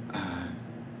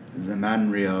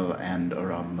Zamanriel and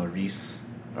Aram Maurice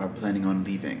are planning on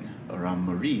leaving. Aram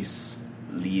Maurice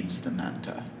leads the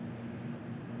Manta.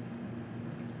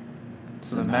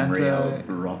 So the Zamanriel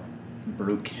Manta...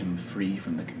 broke him free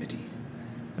from the committee.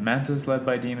 The Manta is led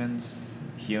by demons.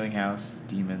 Healing house,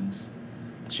 demons.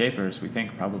 The Shapers, we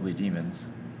think, probably demons.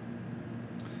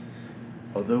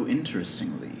 Although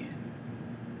interestingly,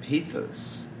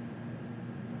 Pathos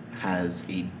has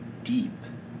a deep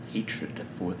hatred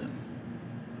for them.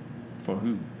 For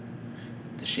who?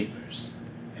 The Shapers.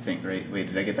 I think, right? Wait,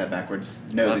 did I get that backwards?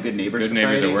 No, Well, the Good Neighbor Good Society.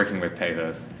 neighbors are working with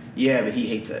Pathos. Yeah, but he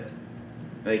hates it.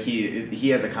 He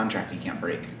has a contract he can't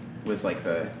break. Was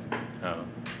the Oh.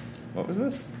 What was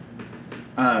this?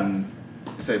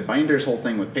 so Binder's whole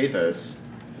thing with Pathos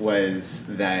was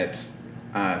that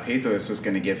Pathos was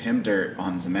going to give him dirt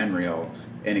on Zamanriel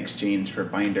in exchange for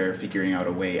Binder figuring out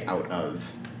a way out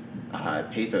of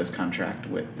Pathos' contract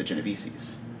with the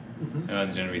Genoveses. The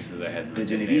Genoveses are heads of The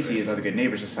Good Genoveses Neighbors. are the Good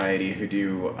Neighbor Society who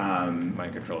do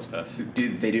Mind control stuff.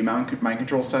 they do mind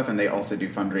control stuff, and they also do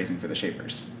fundraising for the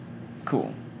Shapers.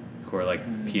 Cool. Who are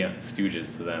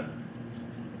stooges to them.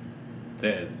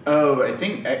 Oh, I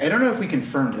think I don't know if we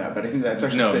confirmed that, but I think that's our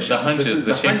No, suspicion. the hunch This is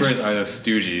the hunch. Shapers are the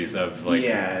stooges of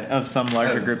Yeah, Of some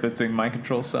larger Of- group that's doing mind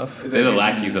control stuff. they're the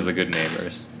lackeys of the Good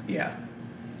Neighbors. Yeah.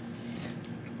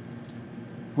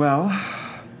 Well,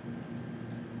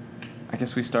 I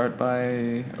guess we start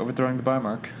by overthrowing the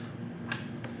Biomark.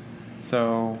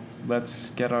 So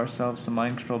let's get ourselves some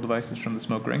mind control devices from the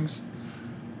smoke rings.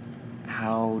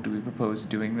 How do we propose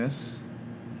doing this?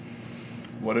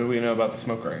 What do we know about the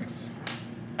smoke rings?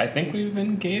 I think we've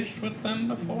engaged with them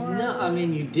before. No, I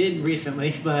mean you did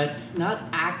recently, but not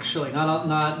actually.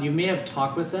 Not. You may have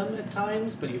talked with them at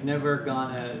times, but you've never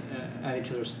gone at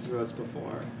each other's throats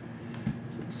before.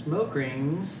 So the smoke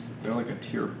rings, They're like a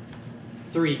tier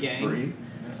 3 gang. 3.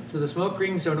 So the smoke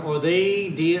rings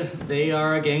they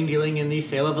are a gang dealing in the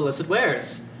sale of illicit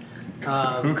wares.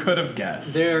 Who could have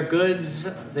guessed? Their goods,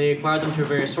 they acquire them through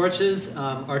various sources.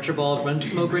 Archibald runs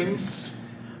smoke rings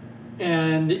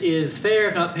and is fair,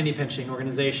 if not penny pinching,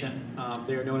 organization.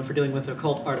 They are known for dealing with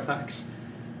occult artifacts.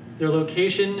 Their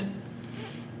location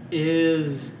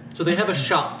is So they have a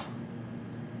shop.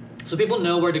 So people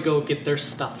know where to go get their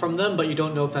stuff from them, but you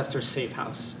don't know if that's their safe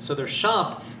house. So their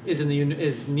shop is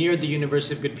is near the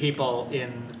University of Good People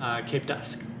in Cape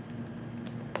Dusk.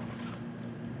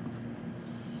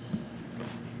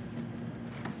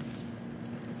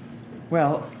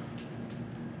 Well,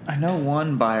 I know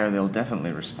one buyer they'll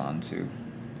definitely respond to.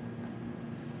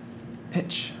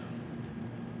 Pitch.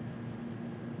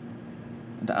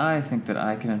 And I think that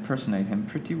I can impersonate him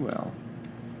pretty well.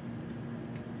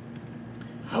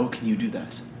 How can you do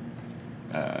that?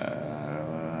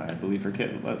 I believe her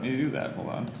kit let me do that. Hold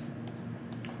on.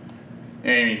 I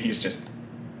mean, he's just...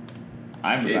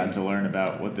 I'm about to learn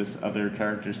about what this other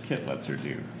character's kit lets her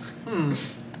do.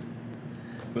 Does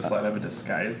this line have a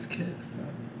disguise kit?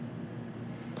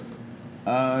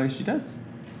 She does.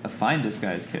 A fine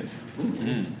disguise kit.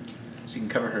 She can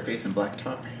cover her face in black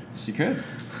tar. She could.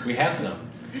 We have some.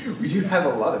 We do have a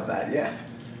lot of that, yeah.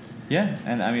 Yeah,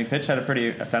 and I mean, Pitch had a pretty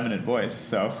effeminate voice,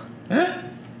 so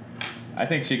I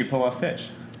think she could pull off Pitch.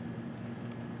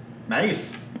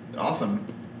 Nice. Awesome.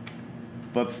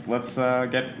 Let's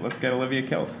get Olivia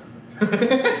killed.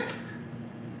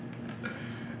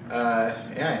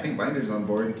 Yeah, I think Binder's on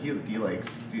board. He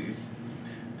likes...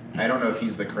 I don't know if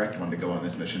he's the correct one to go on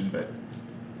this mission, but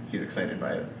he's excited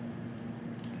by it.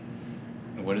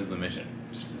 What is the mission?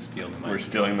 Just to steal the mic? We're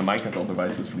stealing the mic control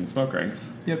devices from the smoke rings.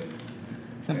 Yep.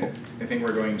 Simple. I think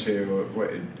we're going to...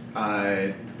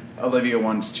 Olivia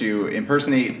wants to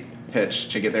impersonate Pitch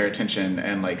to get their attention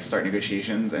and like start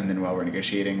negotiations, and then while we're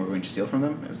negotiating, we're going to steal from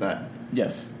them. Is that...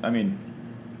 Yes. I mean,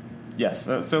 yes.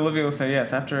 So Olivia will say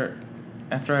yes. After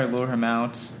I lure him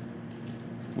out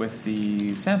with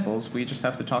the samples, we just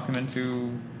have to talk him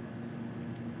into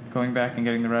going back and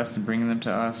getting the rest and bringing them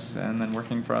to us and then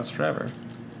working for us forever.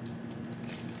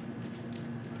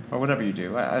 Or whatever you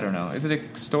do. I don't know. Is it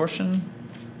extortion?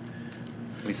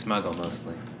 We smuggle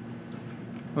mostly.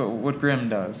 What Grimm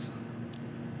does.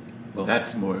 Well,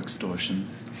 That's more extortion.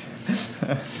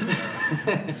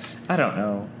 I don't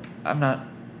know. I'm not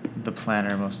the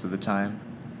planner most of the time.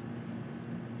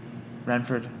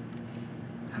 Ranford,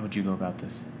 how would you go about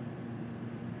this?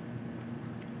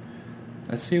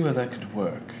 I see where that could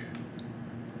work.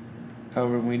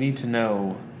 However, we need to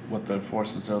know what their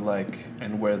forces are like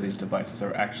and where these devices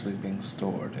are actually being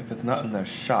stored. If it's not in their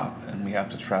shop and we have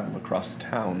to travel across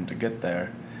town to get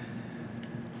there,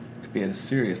 it could be at a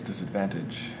serious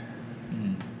disadvantage.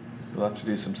 We'll have to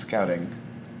do some scouting,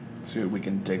 see what we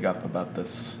can dig up about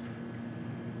this.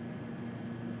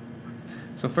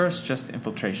 So first, just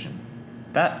infiltration.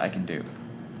 That I can do.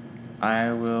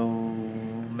 I will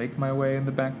make my way in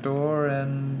the back door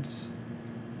and...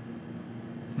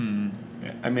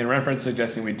 Yeah. I mean, Renford's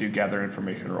suggesting we do gather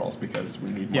information rolls because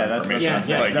we need more Yeah, that's what information. I'm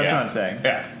saying. That's what I'm saying.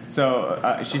 Yeah.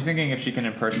 So she's thinking if she can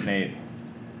impersonate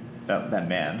that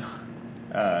man.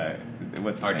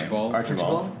 What's his Archibald? name?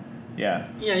 Archibald. Yeah.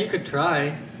 Yeah, you could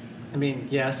try. I mean,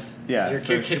 yes. Yeah, Your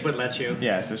so kid would let you.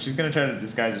 Yeah, so she's gonna try to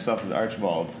disguise herself as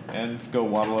Archibald and go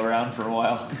waddle around for a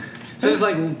while. So just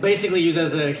like basically use it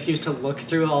as an excuse to look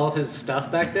through all of his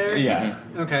stuff back there? Yeah.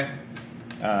 Okay.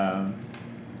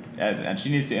 And she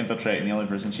needs to infiltrate, and the only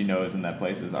person she knows in that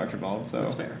place is Archibald, so...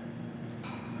 That's fair.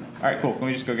 All right, cool. Can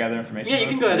we just go gather information? Yeah, you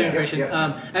can go gather Yeah, information.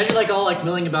 yeah. As you're like all like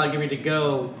milling about, getting ready to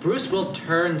go, Bruce will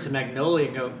turn to Magnolia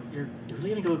and go, "You're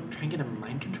really gonna go try and get a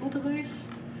mind control device?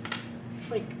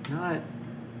 It's like not.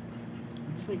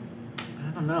 It's like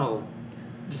I don't know.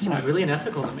 It just seems really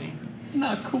unethical to me."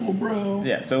 Not cool, bro.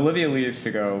 Yeah, so Olivia leaves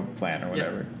to go plan or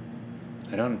whatever.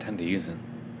 I don't intend to use it.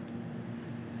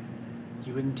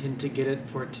 You intend to get it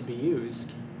for it to be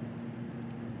used.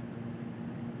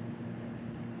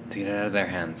 To get it out of their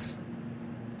hands.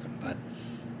 But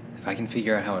if I can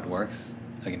figure out how it works,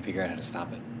 I can figure out how to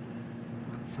stop it.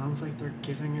 It sounds like they're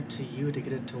giving it to you to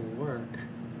get it to work.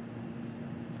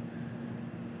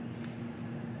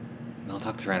 I'll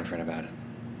talk to Ranford about it.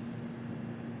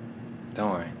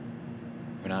 Don't worry.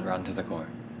 We're not rotten to the core.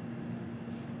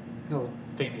 He'll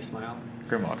faintly smile.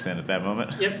 Grim walks in at that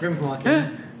moment. Yep, Grim can walk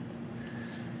in.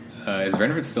 Is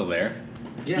Ranford still there?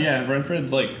 Yeah,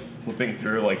 Renford's like flipping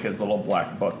through like his little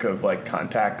black book of like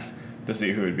contacts to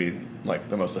see who would be like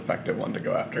the most effective one to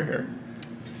go after here.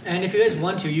 And if you guys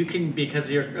want to, you can,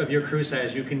 because of your crew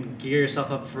size, you can gear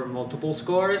yourself up for multiple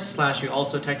scores. / you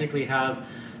also technically have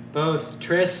both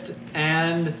Trist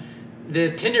and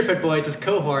the Tenderfoot boys as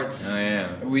cohorts. Oh,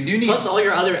 yeah. We do need... Plus all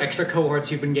your other extra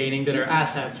cohorts you've been gaining that are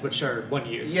assets, which are one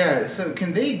use. Yeah, so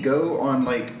can they go on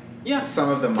like Yeah. some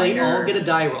of the They minor... all get a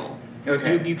die roll.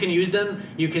 Okay. You can use them.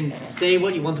 You can say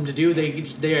what you want them to do.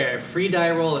 They're a free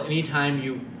die roll at any time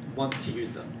you want to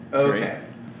use them. Okay.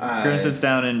 Grim sits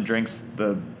down and drinks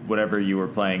the whatever you were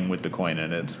playing with the coin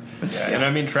in it. Yeah, and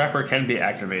I mean, Trapper can be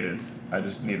activated. I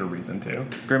just need a reason to.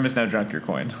 Grim has now drunk your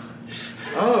coin.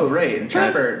 Oh, right.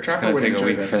 Trapper It's gonna would take a enjoy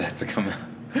week this. for that to come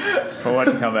out. For what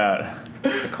to come out?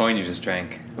 The coin you just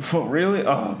drank. Oh, really?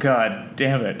 Oh, God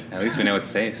damn it. At least we know it's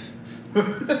safe.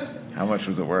 How much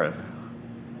was it worth?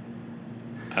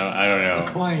 I don't know.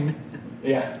 Coin.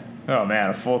 Yeah. Oh, man,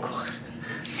 a full coin.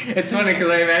 It's funny because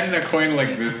I imagine a coin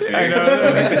like this big. I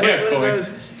know.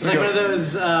 Like one of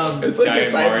those. It's like the Giant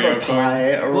size Mario of a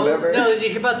pie or Well, whatever. no, did you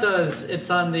hear about those?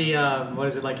 It's on the what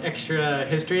is it, like extra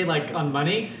history, like on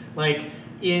money, like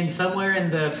in somewhere in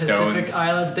the Pacific Stones.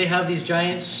 Islands, they have these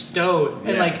giant stones, and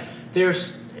Yeah. like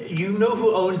there's, you know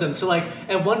who owns them. So like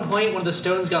at one point, one of the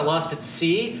stones got lost at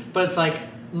sea, but it's like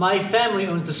my family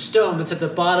owns the stone that's at the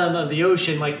bottom of the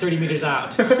ocean, like 30 meters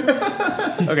out.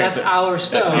 Okay, That's so our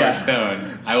stone. That's Yeah. our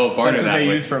stone. I will barter that's what that they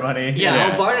with use for money. Yeah, Yeah.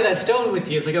 I'll barter that stone with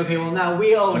you. It's like, okay, well now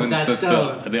we own that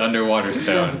stone. The underwater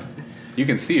stone. You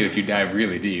can see it if you dive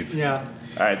really deep. Yeah.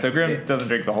 All right, so Grim doesn't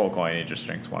drink the whole coin. He just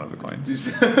drinks one of the coins.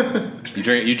 You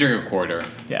drink a quarter.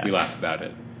 Yeah. We laugh about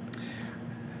it.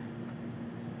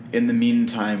 In the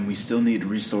meantime, we still need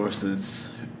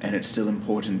resources, and it's still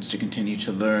important to continue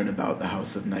to learn about the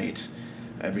House of Night.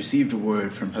 I've received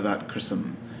word from Pavat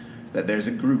Krisum that there's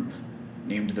a group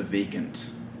named the Vacant,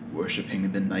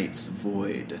 worshipping the Night's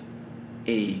Void,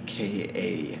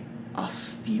 a.k.a.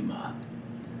 Asthema.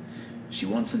 She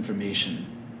wants information.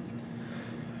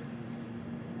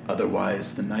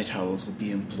 Otherwise, the Night Owls will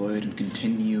be employed and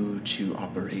continue to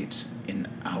operate in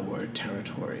our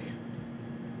territory.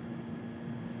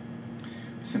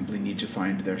 Simply need to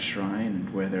find their shrine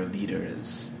and where their leader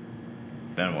is.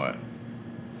 Then what?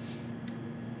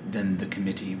 Then the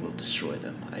committee will destroy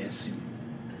them, I assume.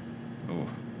 Ooh.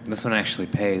 This one actually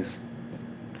pays.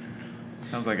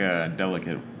 Sounds like a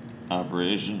delicate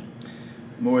operation.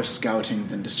 More scouting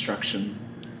than destruction.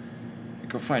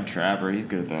 Go find Trapper. He's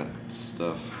good at that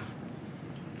stuff.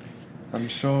 I'm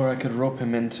sure I could rope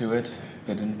him into it.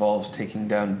 It involves taking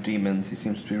down demons. He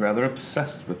seems to be rather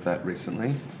obsessed with that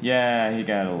recently. Yeah, he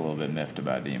got a little bit miffed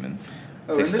about demons.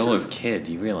 Oh, They and this stole is, his kid.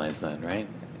 You realize that, right?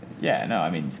 Yeah, no, I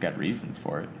mean, he's got reasons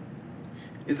for it.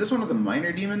 is this one of the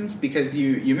minor demons? Because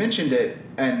you mentioned it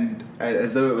and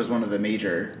as though it was one of the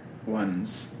major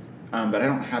ones, but I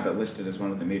don't have it listed as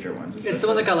one of the major ones. Is It's this the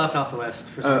one a- that got left off the list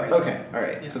for some reason. Okay, all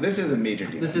right. Yeah. So this is a major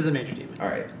demon. This is a major demon. all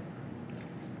right.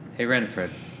 Hey,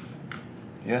 Renfred.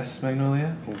 Yes,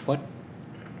 Magnolia? What?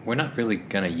 We're not really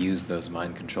gonna use those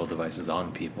mind control devices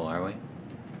on people, are we?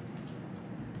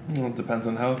 Well, it depends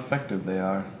on how effective they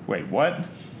are. Wait, what?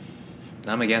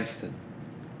 I'm against it.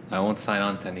 I won't sign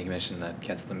on to any mission that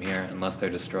gets them here unless they're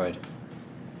destroyed.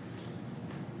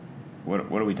 What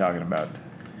are we talking about?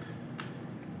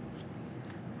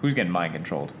 Who's getting mind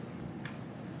controlled?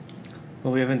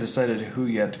 Well, we haven't decided who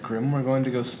yet, Grim. We're going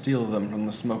to go steal them from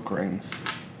the smoke rings.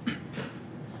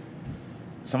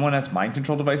 Someone has mind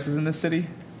control devices in this city?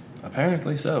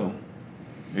 Apparently so.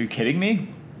 Are you kidding me?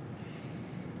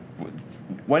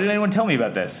 Why didn't anyone tell me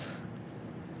about this?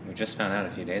 We just found out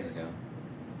a few days ago.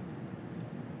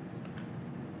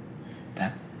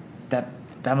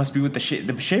 That must be what the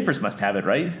Shapers must have it,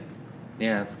 right?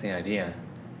 Yeah, that's the idea.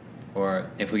 Or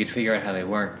if we could figure out how they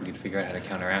work, we could figure out how to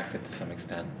counteract it to some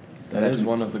extent. That is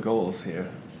one of the goals here.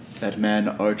 That man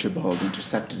Archibald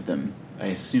intercepted them, I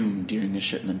assume, during a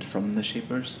shipment from the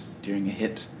Shapers, during a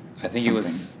hit. I think it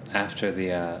was after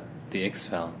the Ix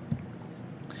fell.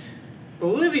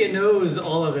 Olivia knows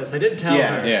all of this. I did tell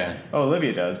Yeah. her. Yeah. Oh,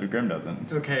 Olivia does, but Grim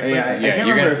doesn't. Okay. Yeah, I Yeah, can't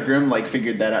you're remember gonna- if Grim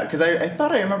figured that out because I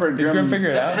thought I remember Did Grim figure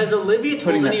it out? Has Olivia told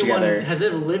Putting that anyone? together. Has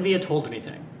Olivia told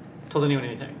anything? Told anyone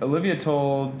anything? Olivia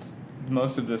told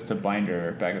most of this to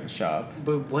Binder back at the shop.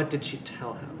 But what did she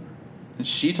tell him?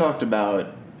 She talked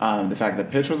about the fact that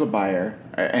Pitch was a buyer,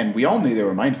 and we all knew there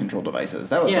were mind control devices.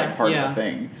 That was Yeah, like part yeah. of the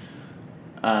thing.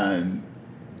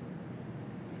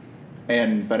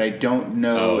 But I don't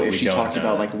know Oh, if we she don't talked know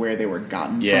about that. like where they were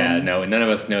gotten Yeah, from. no, none of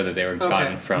us know that they were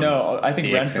gotten from. No, I think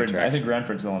the Ix Renford. I interaction. think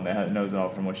Renford's the one that knows it all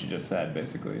from what she just said,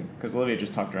 basically. Because Olivia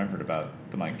just talked to Renford about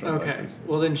the mind control Okay. devices.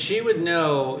 Well, then she would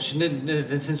know.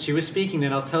 Since she was speaking,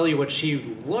 then I'll tell you what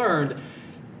she learned.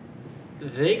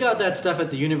 They got that stuff at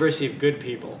the University of Good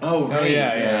People, Oh, right.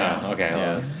 Yeah. Okay. Yeah.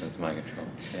 Well, that's mind control.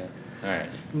 Yeah. All right.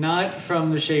 not from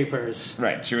the Shapers.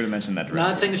 Right, she would have mentioned that to Not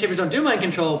Renford. saying the Shapers don't do mind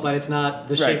control, but it's not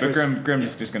the Right, but Shapers.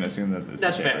 Grim's just going to assume that it's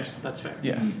That's the fair. Shapers. That's fair.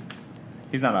 Yeah.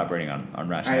 He's not operating on I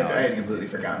rationality. had completely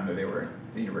forgotten that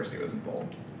the university was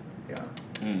involved. Yeah.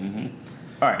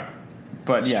 All right.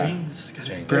 But yeah,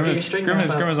 Strings. Grim Okay, is, string Grim, wrap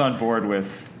is, up. Grim is on board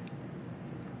with...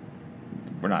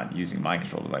 We're not using mind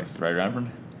control devices, right, Renford?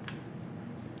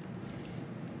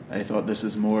 I thought this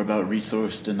was more about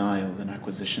resource denial than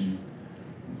acquisition.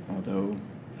 Although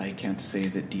I can't say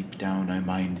that deep down I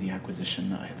mind the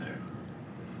acquisition either.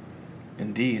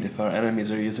 Indeed, if our enemies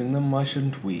are using them, why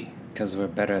shouldn't we? Because we're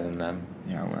better than them.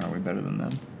 Yeah, well, are we better than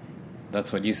them?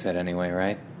 That's what you said anyway,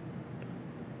 right?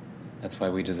 That's why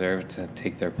we deserve to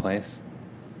take their place.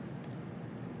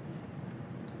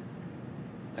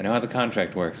 I know how the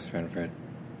contract works, Renford.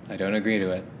 I don't agree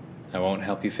to it. I won't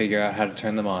help you figure out how to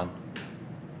turn them on.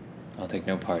 I'll take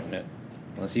no part in it.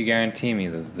 Unless you guarantee me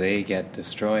that they get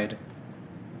destroyed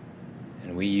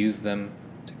and we use them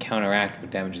to counteract what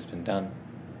damage has been done,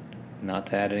 not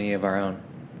to add any of our own.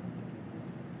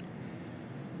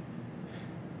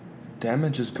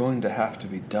 Damage is going to have to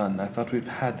be done. I thought we've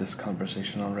had this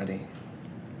conversation already.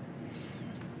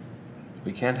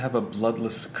 We can't have a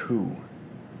bloodless coup.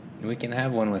 We can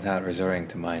have one without resorting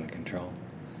to mind control.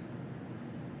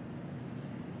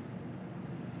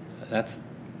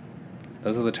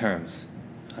 Those are the terms.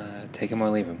 Take him or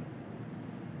leave him.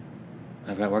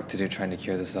 I've got work to do trying to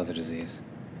cure this other disease.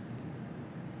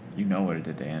 You know what it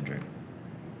did to Andrew.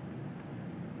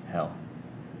 Hell.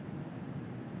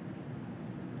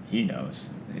 He knows.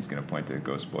 He's gonna point to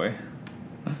Ghost Boy.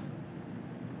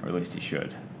 Or at least he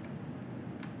should.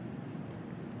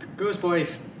 Ghost Boy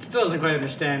still doesn't quite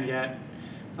understand yet.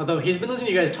 Although he's been listening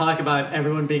to you guys talk about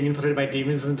everyone being infiltrated by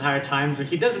demons this entire time, but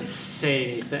he doesn't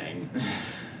say anything.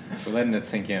 We're letting it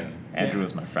sink in. Andrew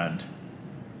was my friend.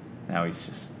 Now he's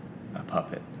just a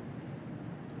puppet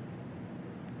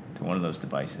to one of those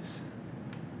devices.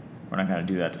 We're not gonna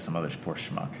do that to some other poor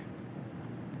schmuck.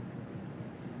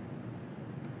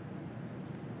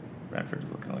 Renford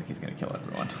is looking like he's gonna kill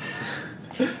everyone.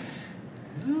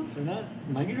 No, they're not.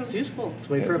 Mind control's useful. Let's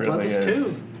wait for a It really bloodless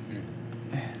is. coup.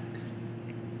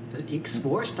 The ink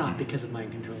spore stopped because of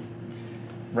mind control.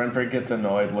 Renford gets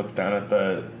annoyed, looks down at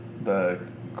the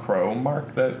crow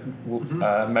mark that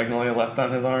Magnolia left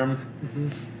on his arm. Mm-hmm.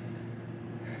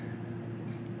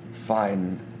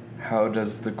 Fine. How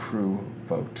does the crew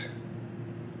vote?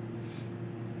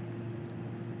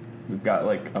 We've got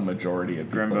like a majority of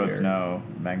people Grim votes here. no.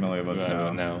 Magnolia votes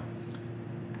no. No.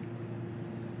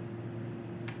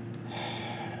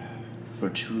 For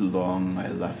too long I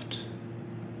left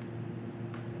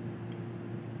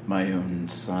my own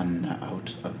son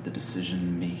out of the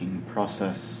decision-making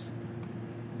process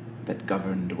that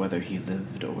governed whether he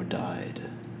lived or died.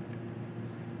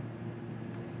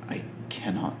 I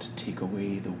cannot take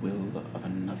away the will of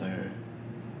another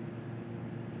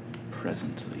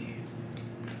presently.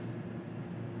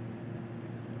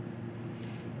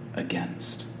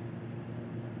 Against.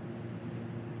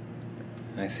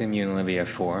 I assume you and Olivia are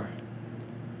 4.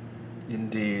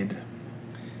 Indeed.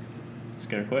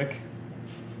 Skitter click.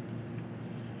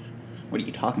 What are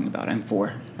you talking about? I'm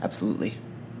 4. Absolutely.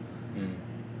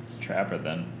 It's Trapper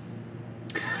then.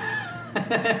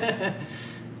 Gonna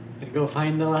go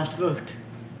find the last vote.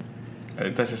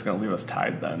 That's just gonna leave us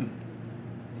tied then.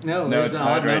 No, No, there's it's the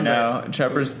tied odd right number. now.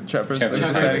 Trapper's the Trapper's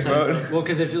deciding Trapper's vote. Well,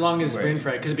 because as long as Wait.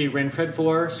 Rinfred, because it'd be Rinfred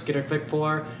 4, Skitter Click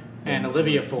 4, and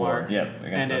Olivia 4. Yep,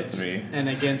 against and those 3. And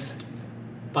against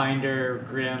Binder,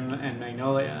 Grim, and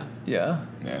Magnolia. Yeah.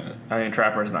 Yeah. I mean,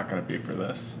 Trapper's not gonna be for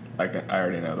this. I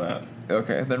already know that.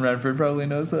 Okay, then Renford probably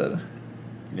knows that.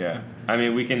 Yeah. I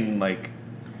mean, we can like.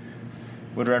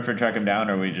 Would Renford track him down,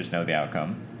 or we just know the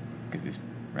outcome? Because he's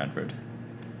Renford.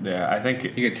 Yeah, I think.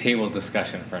 You could table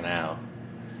discussion for now.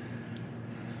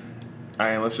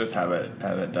 Let's just have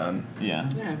it done. Yeah.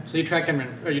 Yeah. So you track him,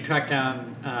 or you track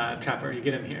down Trapper. You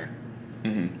get him here.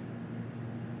 Mm-hmm.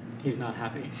 He's not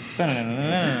happy.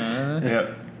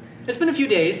 Yep. It's been a few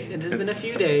days. It has been a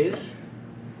few days.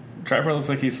 Trapper looks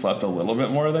like he slept a little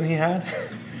bit more than he had.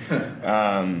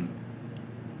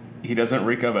 He doesn't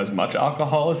reek of as much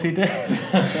alcohol as he did.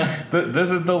 This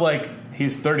is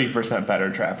he's 30%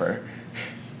 better Trapper.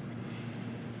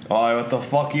 Oh, what the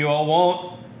fuck you all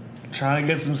want? Trying to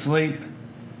get some sleep.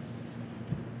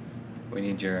 We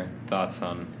need your thoughts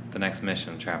on the next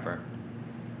mission, Trapper.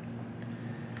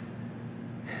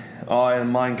 Oh, and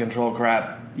mind control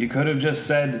crap. You could have just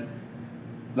said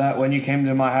that when you came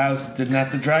to my house. Didn't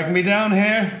have to drag me down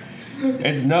here.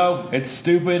 It's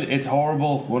stupid. It's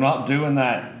horrible. We're not doing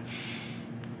that.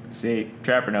 See,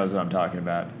 Trapper knows what I'm talking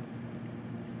about.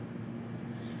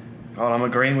 God, I'm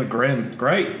agreeing with Grim.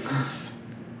 Great.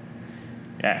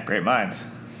 Yeah, great minds.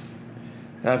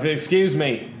 Now, if you excuse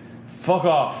me, fuck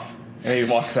off. And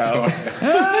he walks out.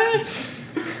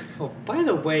 Oh, by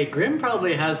the way, Grim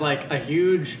probably has like a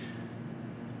huge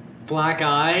black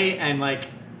eye and like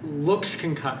looks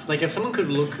concussed. Like, if someone could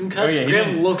look concussed, Oh, yeah, he Grim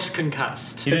didn't- looks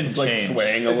concussed. He didn't It's like change.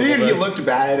 swaying a I little figured he bit. looked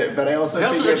bad, but I also He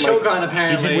also has figured a choke like, on, He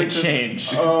apparently. didn't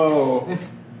change. oh,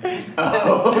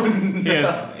 oh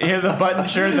no. He has a button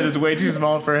shirt that is way too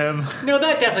small for him. No,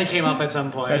 that definitely came up at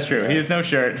some point. That's true. He has no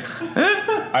shirt.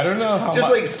 I don't know how Just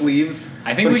much. like sleeves.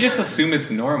 I think we just assume it's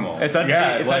normal. It's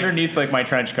Yeah, it's like- underneath like my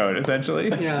trench coat, essentially.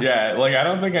 Yeah. Yeah, like I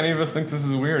don't think any of us thinks this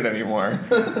is weird anymore.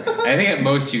 I think at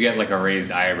most you get like a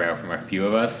raised eyebrow from a few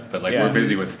of us, but like Yeah. we're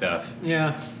busy with stuff.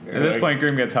 Yeah. At this point,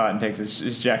 Grim gets hot and takes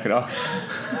his jacket off.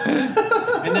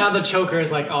 And now the choker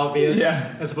is, like, obvious.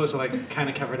 Yeah. As opposed to, like, kind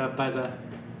of covered up by the...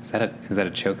 Is that a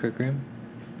choker, Grim?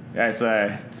 Yeah, it's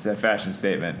a fashion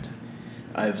statement.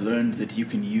 I've learned that you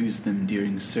can use them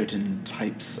during certain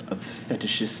types of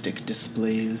fetishistic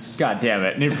displays. God damn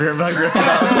it! Need Grim grips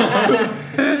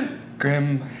out.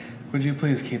 Grim, would you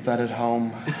please keep that at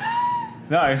home?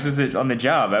 No, I was just on the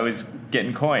job. I was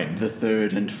getting coin. The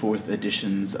 3rd and 4th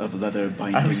editions of leather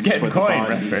bindings I was for getting the coin,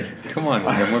 body. Redford. Come on,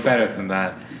 Grim, we're better than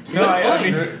that. No, I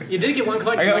mean, You did get one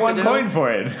coin. I Did you got write one that coin down? for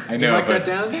it. I Did you know, write that but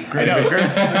down? I know,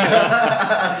 Grim's.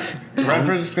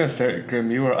 Renford's just gonna stare at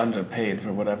Grim. You were underpaid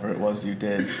for whatever it was you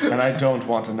did, and I don't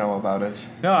want to know about it.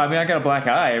 No, I mean I got a black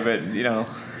eye, but you know,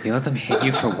 you let them hit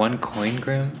you for one coin,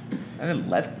 Grim? I didn't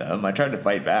let them. I tried to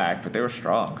fight back, but they were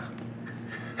strong.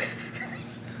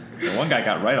 The one guy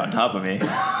got right on top of me.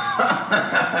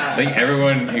 I think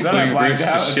everyone, I including blacked Bruce,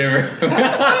 out. just shiver.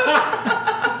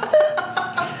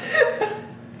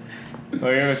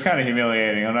 Like, it was kind of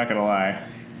humiliating. I'm not gonna lie.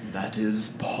 That is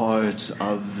part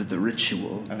of the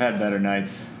ritual. I've had better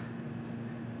nights.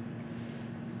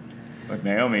 Look,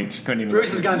 Naomi, she couldn't even.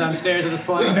 Bruce has gone downstairs at this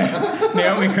point.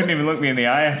 Naomi couldn't even look me in the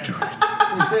eye afterwards.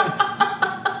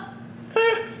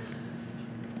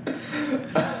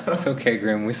 It's okay,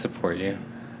 Grim. We support you.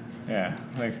 Yeah,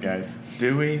 thanks, guys.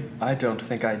 Do we? I don't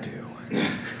think I do.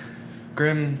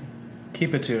 Grim,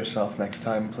 keep it to yourself next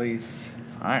time, please.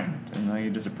 Fine. Didn't know you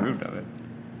disapproved of it.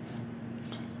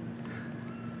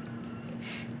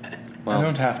 Well, I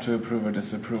don't have to approve or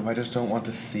disapprove. I just don't want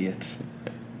to see it.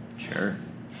 Sure.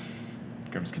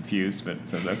 Grim's confused, but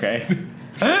says okay.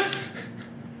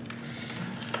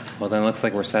 well, then looks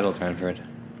like we're settled, Renford.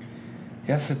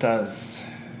 Yes, it does.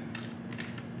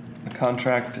 The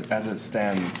contract as it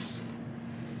stands.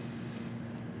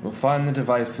 We'll find the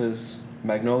devices.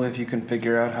 Magnolia, if you can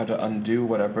figure out how to undo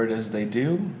whatever it is they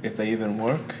do, if they even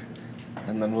work,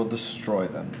 and then we'll destroy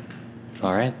them.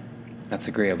 All right. That's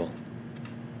agreeable.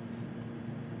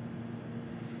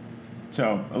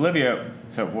 So Olivia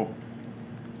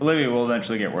will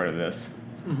eventually get word of this,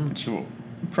 and she will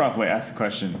promptly ask the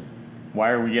question, "Why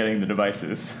are we getting the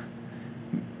devices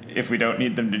if we don't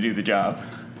need them to do the job?"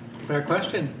 Fair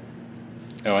question.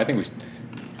 Oh, I think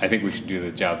we should do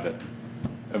the job that.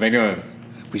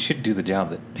 We should do the job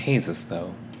that pays us,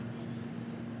 though.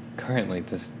 Currently,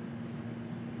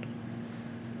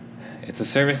 it's a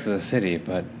service to the city,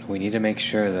 but we need to make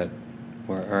sure that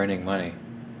we're earning money.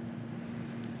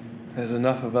 There's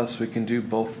enough of us we can do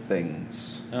both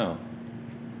things. Oh,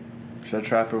 Shed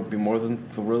Trapper would be more than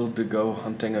thrilled to go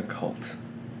hunting a cult.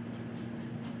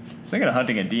 I was thinking of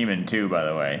hunting a demon too, by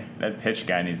the way. That pitch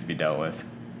guy needs to be dealt with.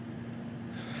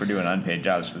 For doing unpaid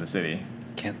jobs for the city.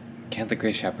 can't the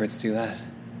Grey Shepherds do that?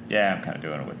 Yeah, I'm kind of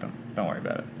doing it with them. Don't worry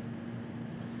about it.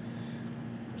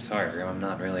 Sorry, Grim, I'm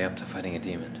not really up to fighting a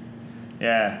demon.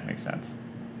 Yeah, makes sense.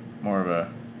 More of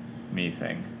a me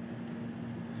thing.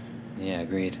 Yeah,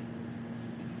 agreed.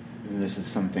 This is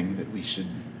something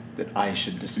that I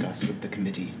should discuss with the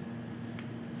committee.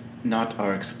 Not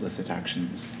our explicit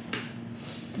actions.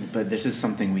 But this is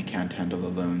something we can't handle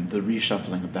alone. The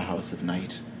reshuffling of the House of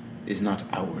Night is not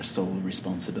our sole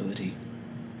responsibility.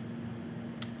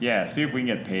 Yeah, see if we can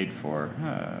get paid for,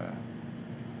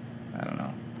 I don't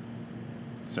know,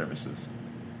 services.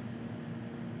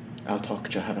 I'll talk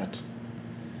to Jahavat.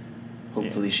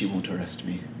 Hopefully she won't arrest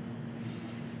me.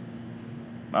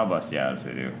 I'll bust you out if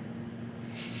they do.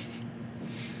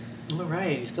 All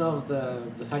right. You still have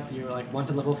the fact that you were like 1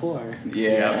 to level 4.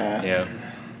 Yeah. Yeah.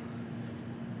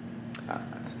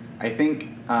 I think.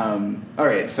 All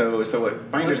right. So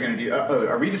what Binder's going to do?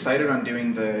 Are we decided on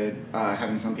doing the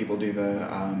having some people do the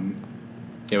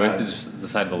Yeah, we have to just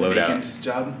decide the the loadout. vacant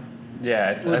job?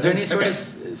 Yeah. Was there any sort of...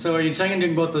 So are you deciding on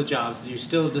doing both those jobs? Are you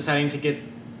still deciding to get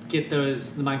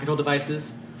the mind control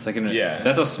devices? It's like Yeah.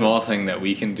 that's a small thing that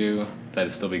we can do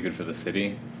that'd still be good for the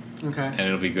city, Okay. and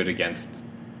it'll be good against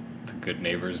the good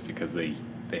neighbors because they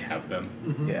have them.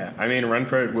 Yeah, I mean,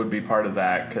 Renford would be part of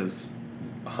that because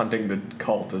hunting the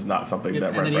cult is not something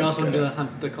that And then you Renford's also want to good do at.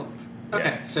 hunt the cult.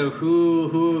 Okay. Yeah. So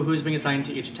who's being assigned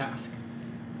to each task?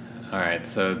 All right,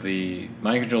 so the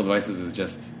mind control devices is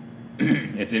just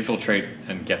it's infiltrate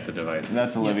and get the device.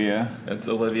 That's Olivia. It's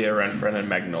Olivia, Renfred, and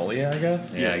Magnolia, I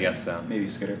guess. Yeah, I guess so. Maybe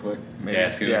Skitterclick. Maybe, Yeah,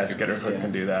 Skitterclick. Skitterclick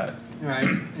can do that. All right,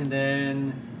 and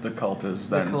then The cult is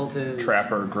The then cult is-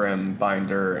 Trapper, Grim,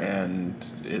 Binder, and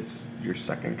is your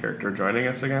second character joining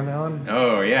us again, Alan?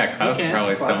 Oh yeah, Klaus Okay.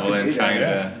 probably Klaus stumbled could in be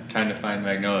there, trying to find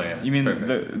Magnolia. You mean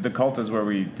Perfect. the cult is where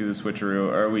we do the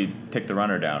switcheroo, or we take the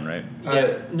runner down, right?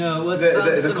 No, what's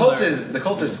The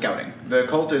cult is scouting. The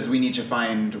cult is we need to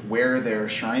find where their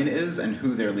shrine is and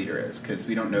who their leader is because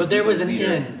we don't know. But there who was the an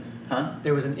leader- inn. Huh?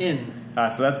 There was an inn.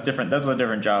 So that's different. That's a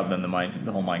different job than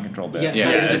the whole mind control bit. Yeah. Yeah,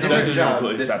 It's a it's different just a job.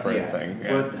 completely This- separate yeah. thing.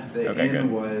 Yeah. But the Okay, inn good.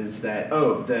 was that.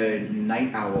 the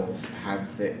night owls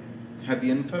have the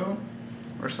info,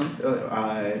 or something.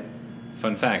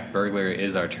 Fun fact: burglar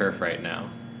is our turf right now.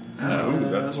 So Ooh,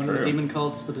 that's one of the true. demon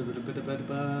cults.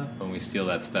 when we steal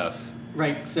that stuff,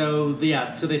 Right. So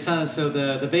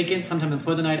the vacant sometimes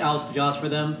employ the night owls to do jobs for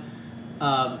them.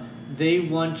 They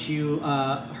want you.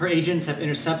 Her agents have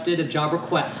intercepted a job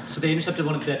request, so they intercepted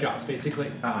one of their jobs basically,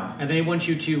 and they want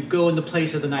you to go in the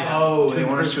place of the night owl. Oh, they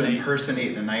want us to impersonate.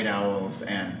 impersonate the night owls,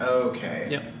 and okay.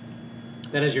 Yep.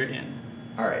 That is your inn.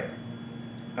 All right.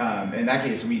 In that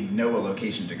case, we know a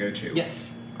location to go to.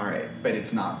 Yes. All right, but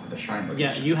it's not the shrine Yeah.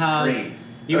 location. You have. Great.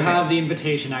 You Okay. have the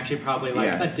invitation actually probably like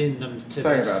Yeah. addendum to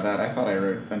Sorry this. about that. I thought I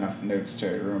wrote enough notes to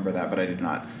remember that, but I did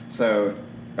not. So,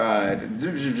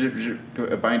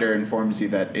 Binder informs you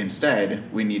that instead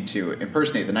we need to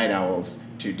impersonate the night owls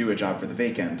to do a job for the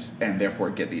vacant, and therefore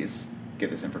get this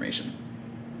information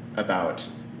about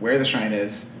where the shrine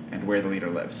is and where the leader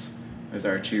lives. Those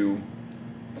are 2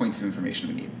 points of information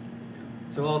we need.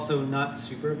 So also not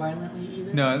super violently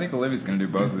either. No, I think Olivia's going to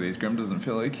do both of these. Grim doesn't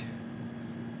feel like.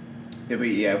 If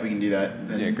we can do that,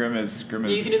 then Yeah, Grim is.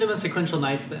 You can do them in sequential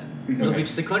nights then. It'll be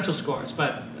sequential scores,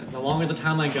 but the longer the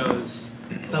timeline goes,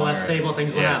 the less longer stable it is.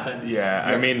 things will happen. Yeah,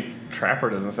 I mean, Trapper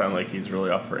doesn't sound like he's really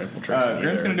up for infiltration.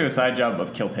 Grim's either. going to do a side job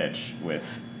of kill pitch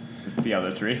with the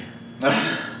other 3.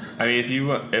 I mean,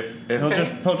 if He'll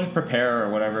just prepare or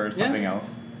whatever something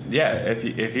else.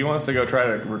 if he wants to go try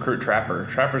to recruit Trapper,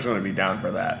 Trapper's going to be down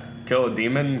for that. Kill a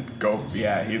demon, go.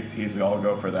 Yeah, he's all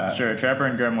go for that. Sure, Trapper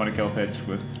and Grim want to kill pitch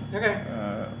with Okay.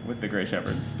 the Grey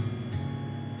Shepherds.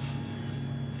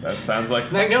 That sounds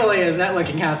like Magnolia is not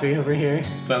looking happy over here.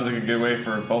 a good way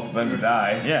for both of them to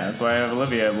die. Yeah, that's why I have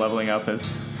Olivia leveling up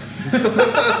his.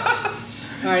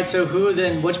 All right, so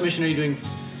which mission are you doing?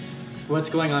 What's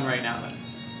going on right now then?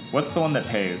 What's the one that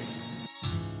pays?